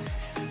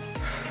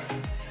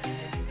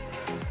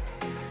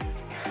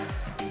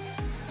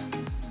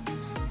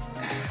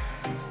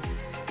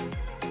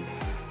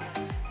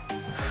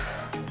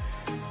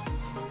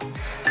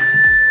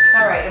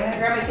 All right, I'm gonna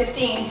grab my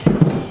 15s.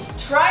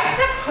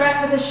 Tricep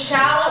press with a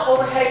shallow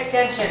overhead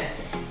extension.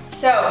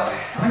 So,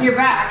 on your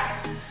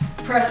back,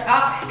 press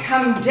up,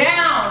 come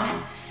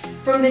down.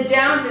 From the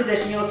down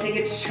position, you'll take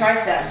it to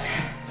triceps.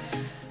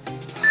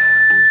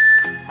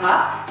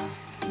 Up,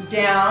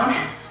 down,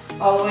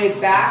 all the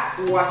way back.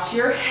 Watch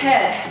your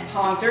head,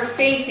 palms are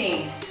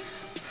facing.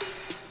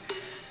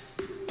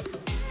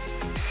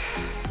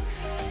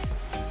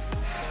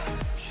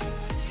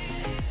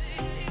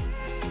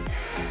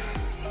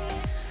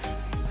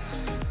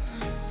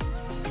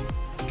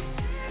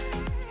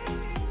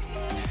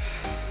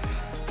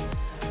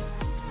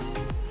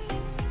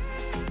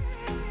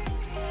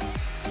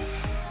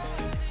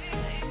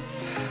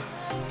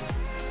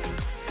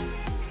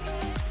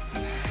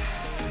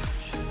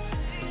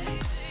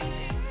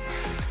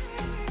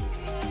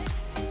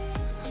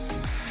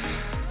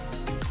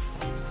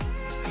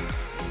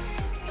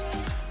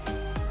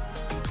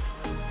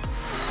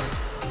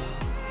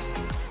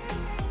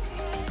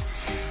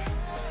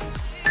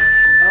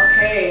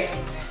 Okay,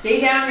 stay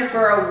down here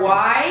for a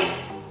wide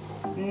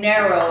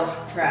narrow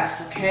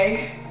press,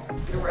 okay?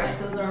 Just gonna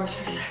rest those arms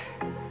for a second.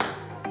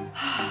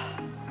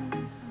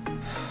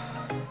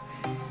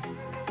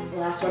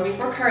 Last one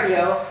before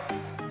cardio.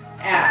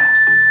 Ab.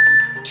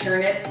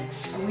 Turn it,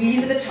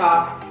 squeeze at the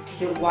top,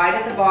 take it wide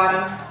at the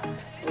bottom,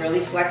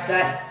 really flex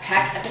that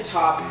pec at the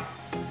top,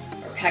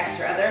 or pecs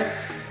rather.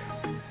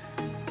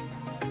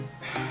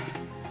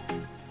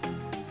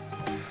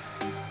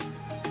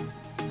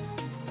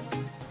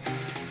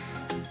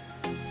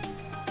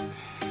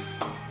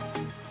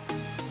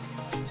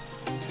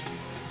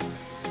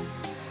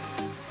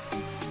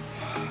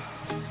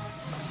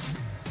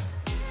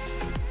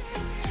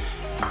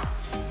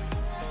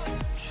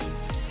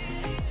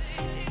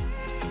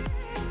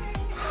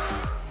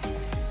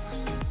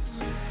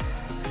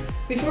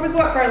 Before we go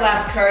out for our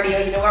last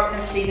cardio, you know what? We're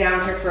gonna stay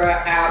down here for our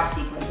ab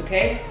sequence,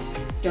 okay?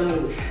 Don't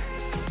move.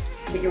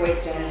 Put your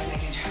weights down in a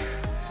second.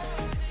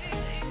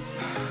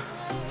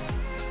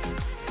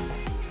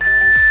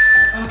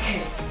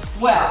 Okay,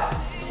 well,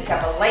 pick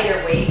up a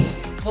lighter weight.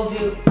 We'll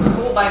do a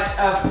whole bunch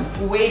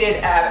of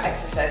weighted ab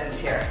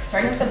exercises here.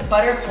 Starting with the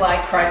butterfly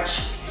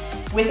crunch,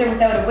 with or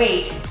without a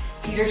weight.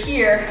 Feet are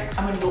here.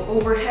 I'm gonna go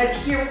overhead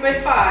here with my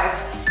 5.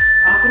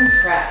 Up and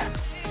press.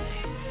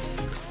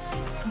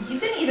 You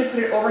can either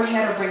put it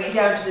overhead or bring it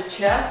down to the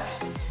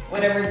chest,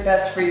 whatever's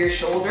best for your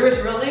shoulders,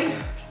 really.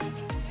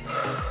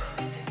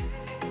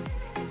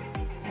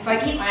 If I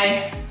keep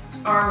my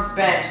arms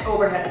bent,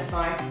 overhead is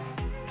fine.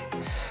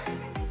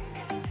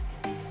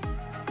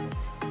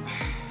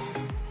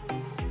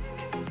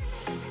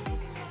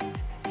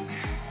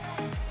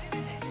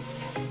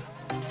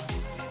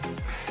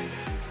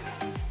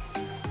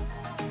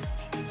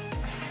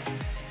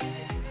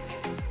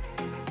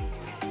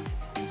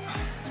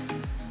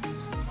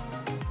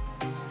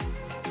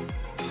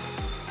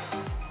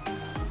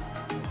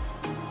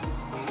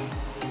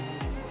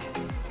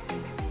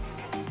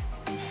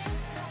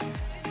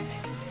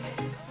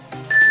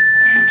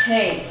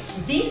 Okay,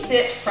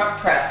 V-sit front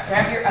press.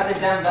 Grab your other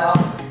dumbbell.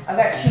 I've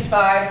got 2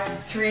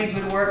 5s, 3s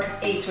would work,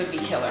 8s would be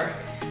killer.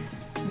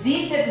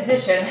 V-sit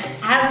position,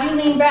 as you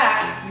lean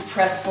back, you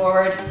press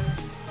forward.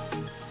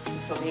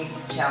 This will be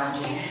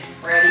challenging.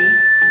 Ready?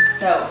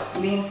 So,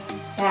 lean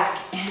back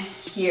and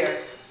here.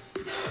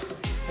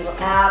 Little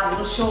ab,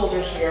 little shoulder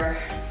here.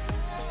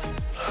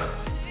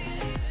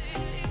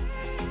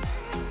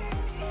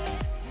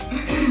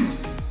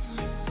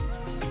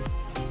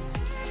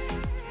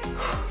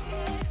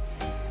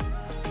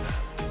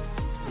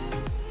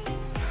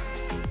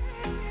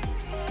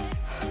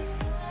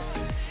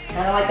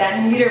 Kind of like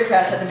that meter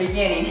press at the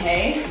beginning,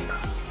 hey?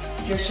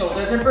 If your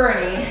shoulders are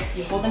burning,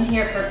 you hold them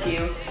here for a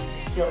few,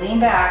 still lean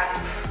back,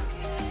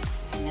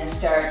 and then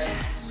start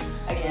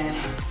again.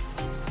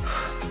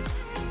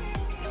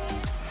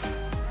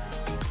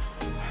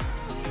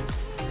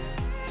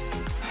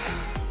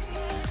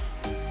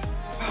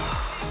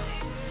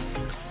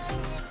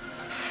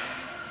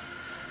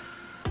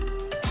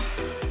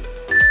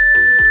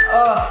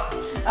 Oh,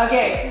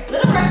 okay,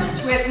 little Russian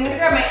twist. I'm gonna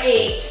grab my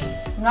 8.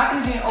 I'm not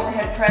gonna do an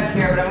overhead press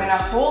here, but I'm gonna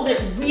hold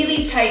it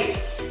really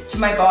tight to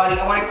my body.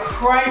 I wanna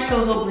crunch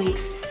those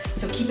obliques,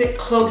 so keep it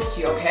close to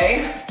you,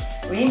 okay?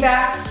 Lean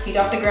back, feet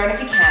off the ground if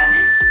you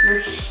can. You're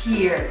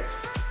here.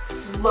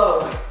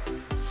 Slow,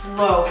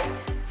 slow.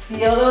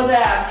 Feel those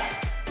abs.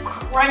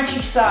 Crunch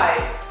each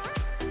side.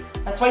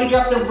 That's why you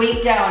drop the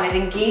weight down. It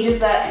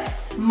engages that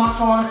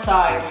muscle on the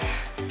side.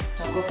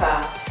 Don't go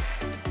fast.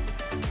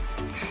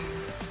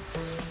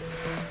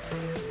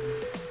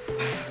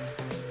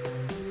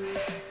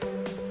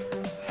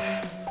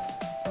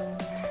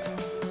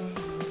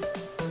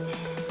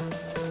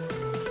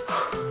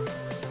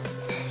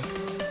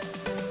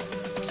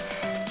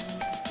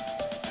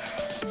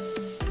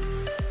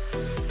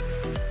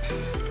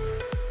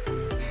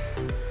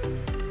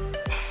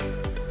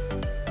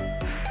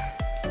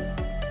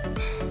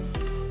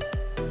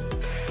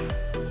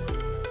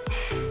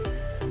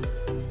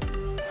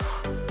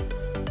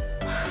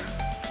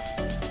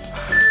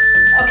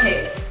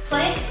 Okay,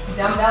 plank,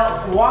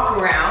 dumbbell, walk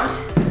around.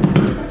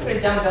 I'm just gonna put a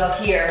dumbbell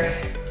here.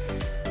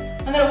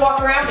 I'm gonna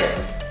walk around it.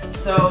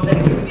 So that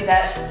it gives me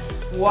that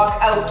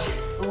walk out,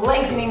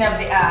 lengthening of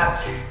the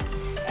abs,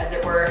 as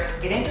it were.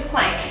 Get into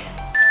plank.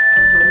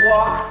 So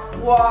walk,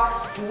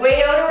 walk,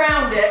 way out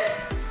around it.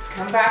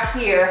 Come back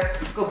here,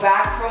 go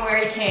back from where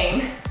you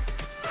came.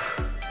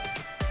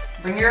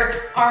 Bring your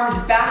arms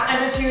back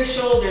under to your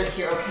shoulders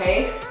here,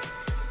 okay?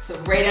 So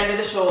right under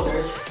the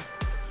shoulders.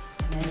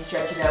 And then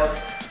stretch it out.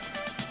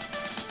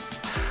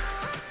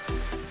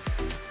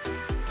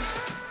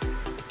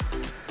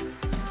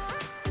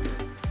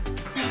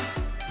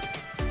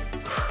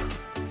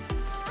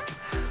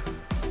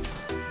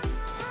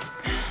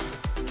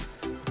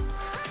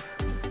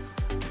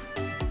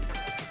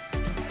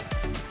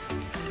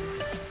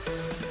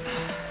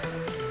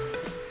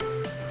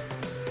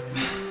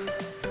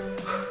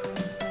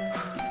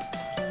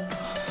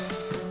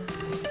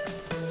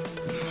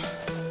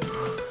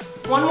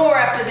 One more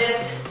after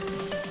this.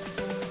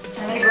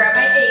 I'm gonna grab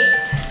my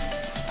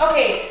 8s.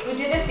 Okay, we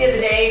did this the other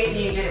day.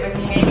 You did it with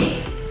me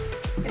maybe.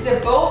 It's a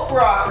boat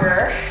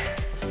rocker,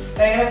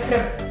 but I'm gonna put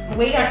a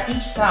weight on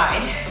each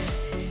side.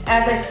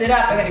 As I sit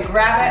up, I'm gonna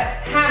grab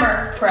it,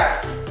 hammer,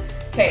 press.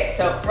 Okay,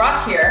 so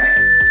rock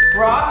here,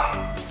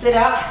 rock, sit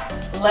up,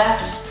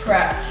 left,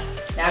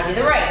 press. Now do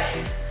the right.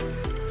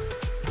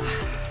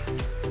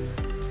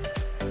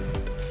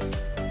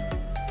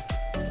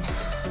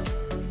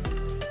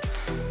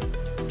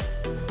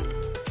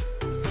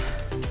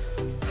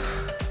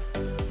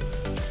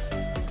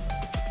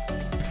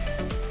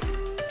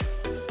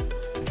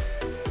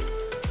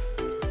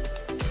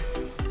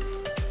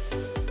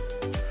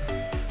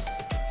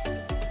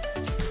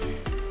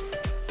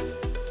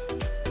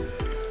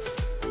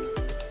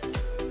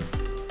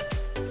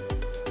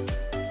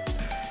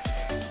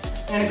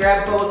 I'm gonna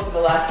grab both for the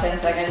last 10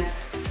 seconds.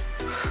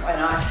 Why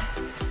not?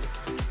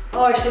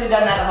 Oh, I should have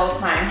done that the whole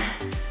time.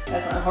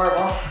 That's not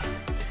horrible.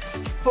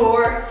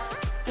 4,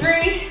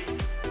 3,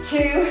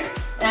 2,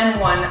 and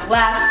 1.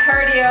 Last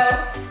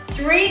cardio.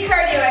 3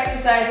 cardio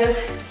exercises.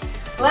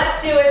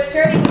 Let's do it,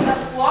 starting with a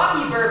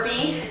floppy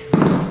burpee.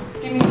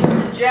 Give me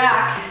just a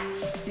jack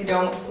if you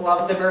don't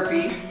love the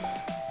burpee.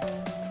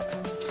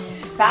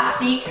 Fast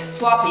feet,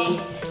 floppy.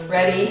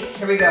 Ready?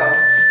 Here we go.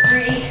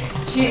 3,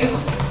 2,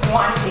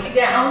 1. Take it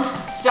down.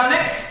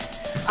 Stomach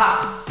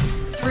up.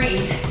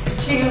 3,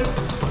 2,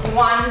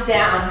 1.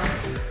 Down.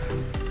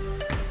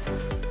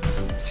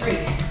 3,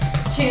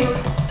 2,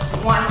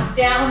 1.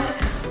 Down.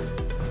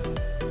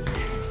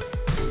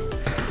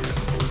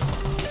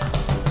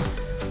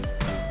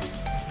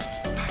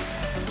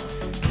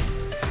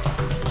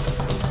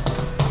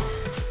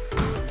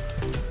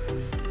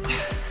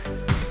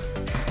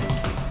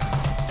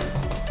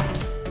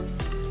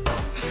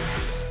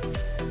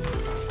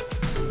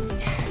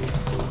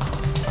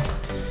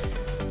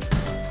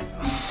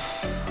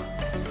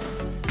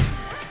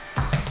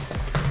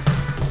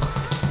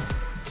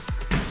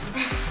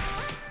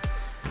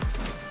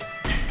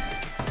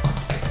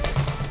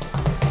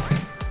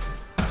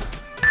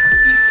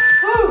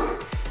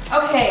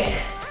 Okay,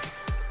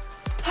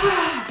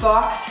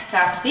 box,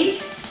 fast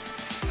feet.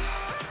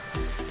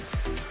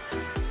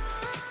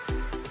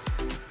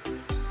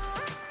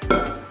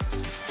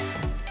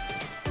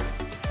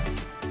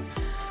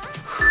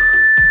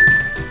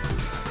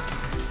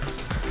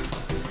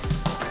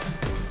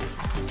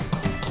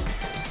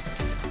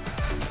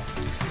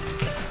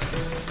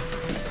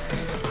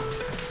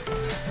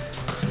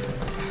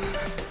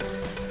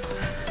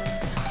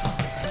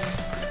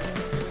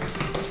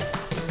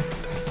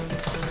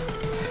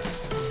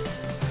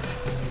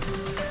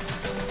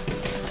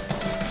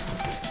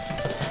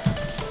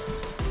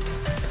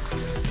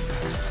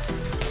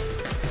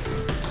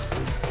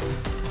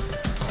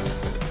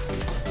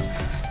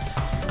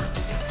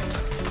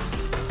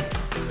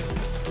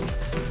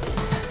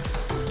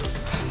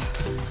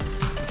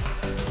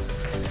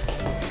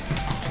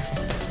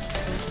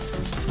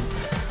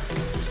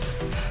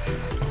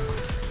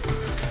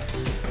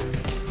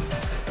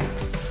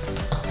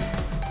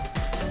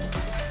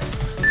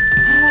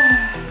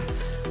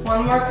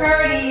 One more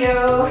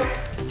cardio.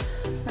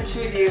 What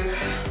should we do?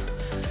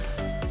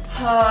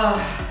 How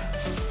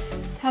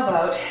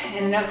about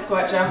in and out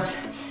squat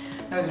jumps?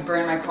 I was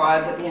burning my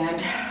quads at the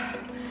end.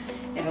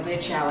 It'll be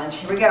a challenge.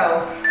 Here we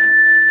go.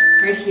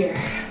 Right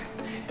here.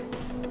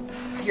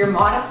 You're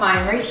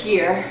modifying right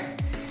here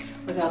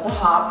without the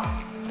hop.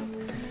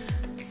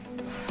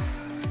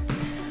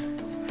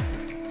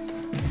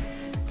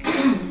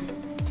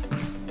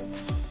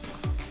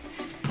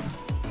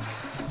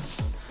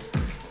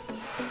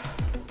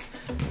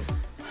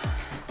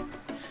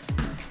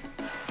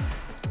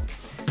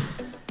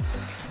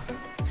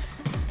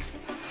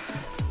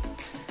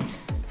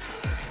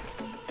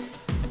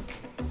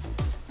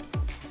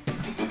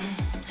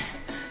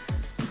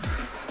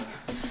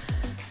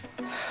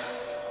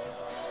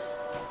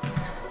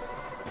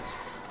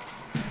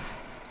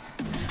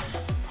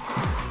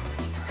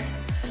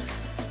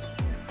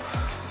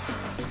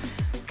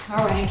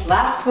 All right,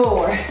 last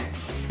 4,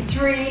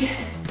 3,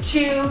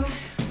 2,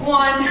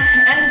 1,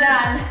 and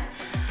done.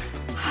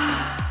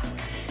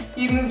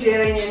 You move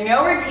daily in your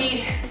no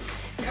repeat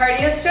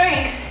cardio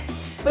strength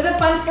with a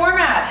fun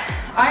format.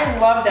 I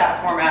love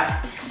that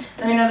format.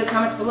 Let me know in the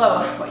comments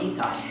below what you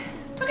thought.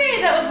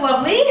 Okay, that was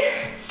lovely.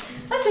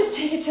 Let's just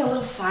take it to a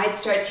little side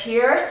stretch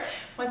here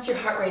once your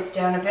heart rate's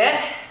down a bit.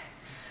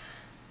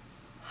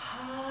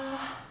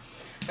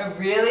 I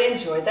really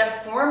enjoyed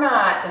that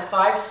format, the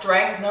 5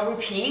 strength, no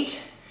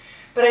repeat.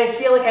 But I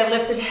feel like I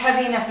lifted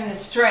heavy enough in the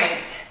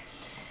strength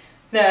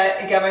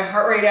that it got my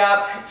heart rate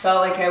up. It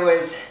felt like I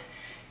was,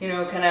 you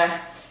know, kind of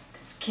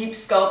keep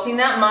sculpting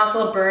that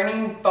muscle,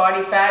 burning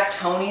body fat,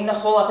 toning the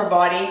whole upper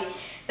body.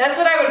 That's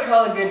what I would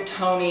call a good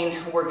toning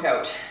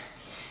workout.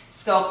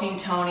 Sculpting,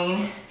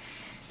 toning.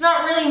 It's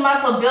not really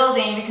muscle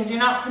building because you're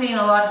not putting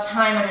a lot of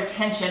time under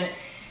tension.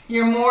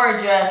 You're more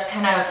just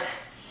kind of,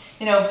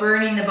 you know,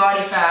 burning the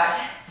body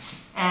fat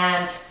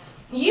and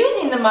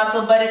using the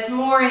muscle, but it's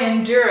more in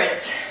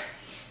endurance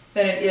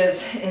than it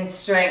is in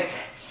strength.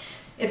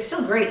 It's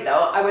still great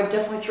though. I would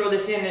definitely throw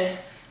this in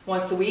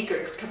once a week or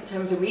a couple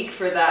times a week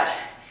for that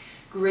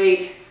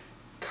great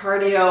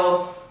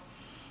cardio,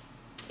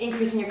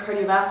 increasing your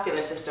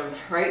cardiovascular system,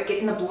 right?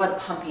 Getting the blood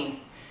pumping,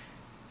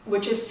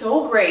 which is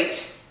so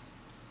great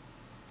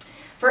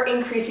for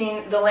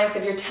increasing the length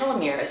of your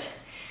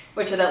telomeres,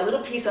 which are that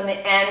little piece on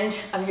the end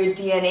of your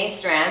DNA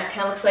strands,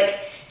 kind of looks like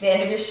the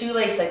end of your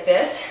shoelace like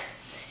this.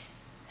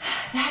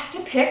 That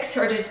depicts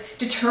or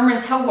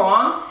determines how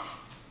long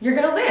you're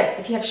gonna live.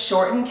 If you have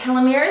shortened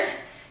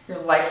telomeres, your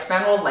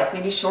lifespan will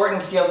likely be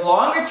shortened. If you have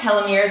longer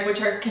telomeres, which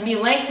can be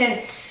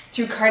lengthened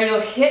through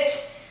cardio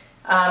HIIT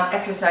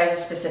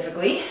exercises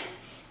specifically,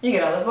 you're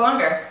gonna live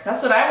longer.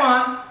 That's what I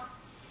want.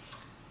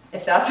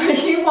 If that's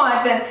what you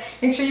want, then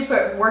make sure you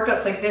put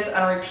workouts like this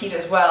on repeat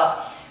as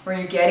well, where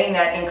you're getting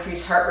that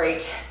increased heart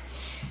rate.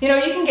 You know,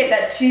 you can get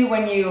that too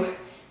when you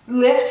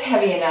lift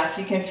heavy enough.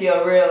 You can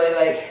feel really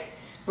like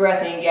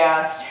breathy and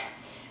gassed.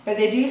 But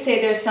they do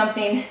say there's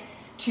something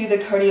to the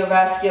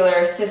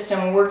cardiovascular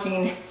system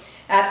working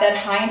at that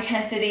high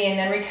intensity and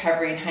then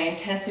recovering, high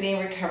intensity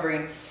and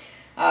recovering.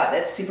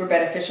 That's super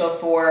beneficial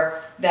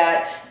for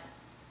that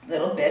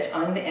little bit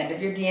on the end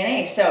of your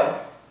DNA. So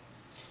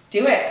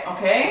do it,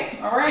 okay?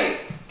 All right,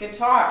 good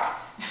talk.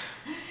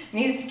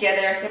 Knees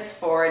together, hips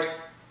forward.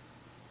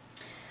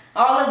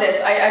 All of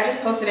this, I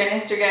just posted on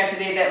Instagram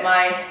today that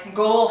my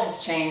goal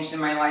has changed in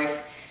my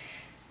life.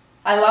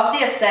 I love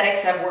the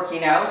aesthetics of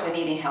working out and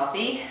eating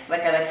healthy.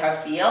 Like I like how I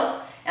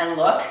feel and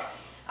look.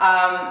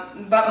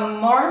 But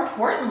more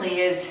importantly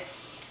is,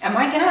 am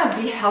I gonna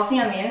be healthy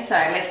on the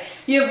inside? Like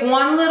you have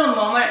one little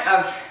moment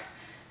of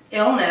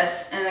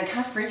illness and it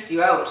kind of freaks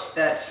you out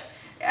that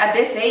at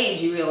this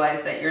age you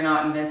realize that you're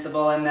not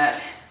invincible and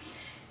that,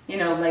 you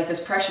know, life is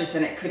precious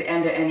and it could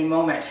end at any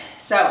moment.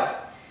 So,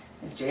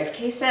 as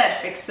JFK said,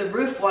 fix the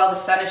roof while the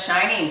sun is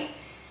shining.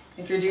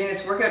 If you're doing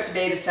this workout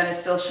today, the sun is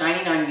still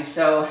shining on you.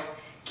 So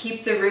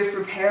keep the roof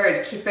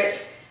repaired, keep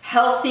it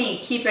healthy,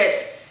 keep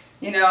it,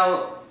 you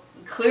know,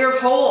 clear of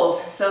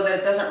holes so that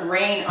it doesn't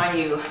rain on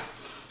you.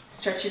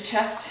 Stretch your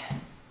chest.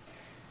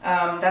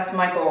 That's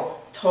my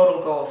goal,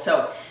 total goal.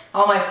 So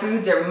all my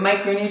foods are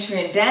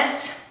micronutrient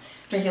dense,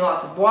 drinking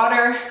lots of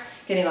water,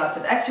 getting lots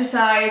of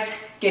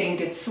exercise, getting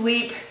good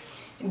sleep,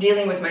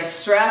 dealing with my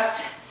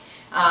stress,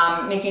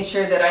 making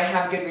sure that I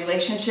have good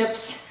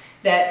relationships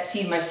that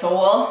feed my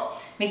soul,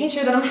 making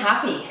sure that I'm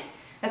happy.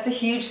 That's a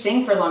huge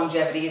thing for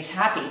longevity, is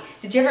happy.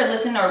 Did you ever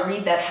listen or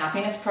read that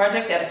Happiness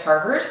Project out of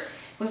Harvard?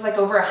 It was like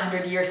over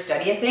 100-year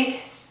study, I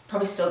think. It's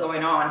probably still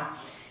going on.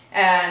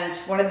 And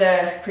one of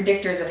the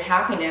predictors of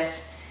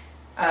happiness,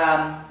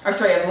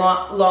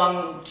 of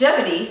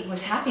longevity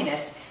was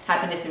happiness.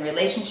 Happiness in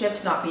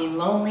relationships, not being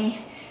lonely.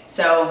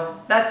 So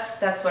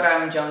that's what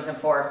I'm jonesing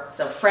for.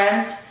 So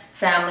friends,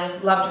 family,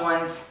 loved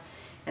ones,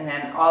 and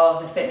then all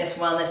of the fitness,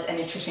 wellness, and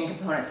nutrition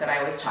components that I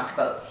always talk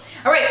about.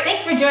 All right,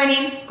 thanks for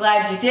joining.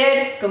 Glad you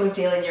did. Go move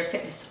daily in your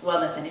fitness,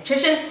 wellness, and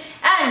nutrition.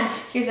 And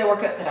here's a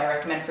workout that I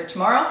recommend for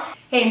tomorrow.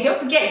 Hey, and don't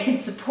forget, you can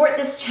support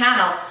this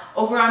channel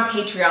over on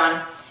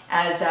Patreon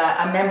as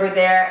a member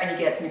there, and you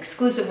get some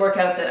exclusive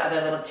workouts and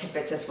other little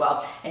tidbits as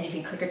well. And you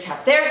can click or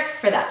tap there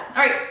for that.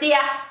 All right, see ya.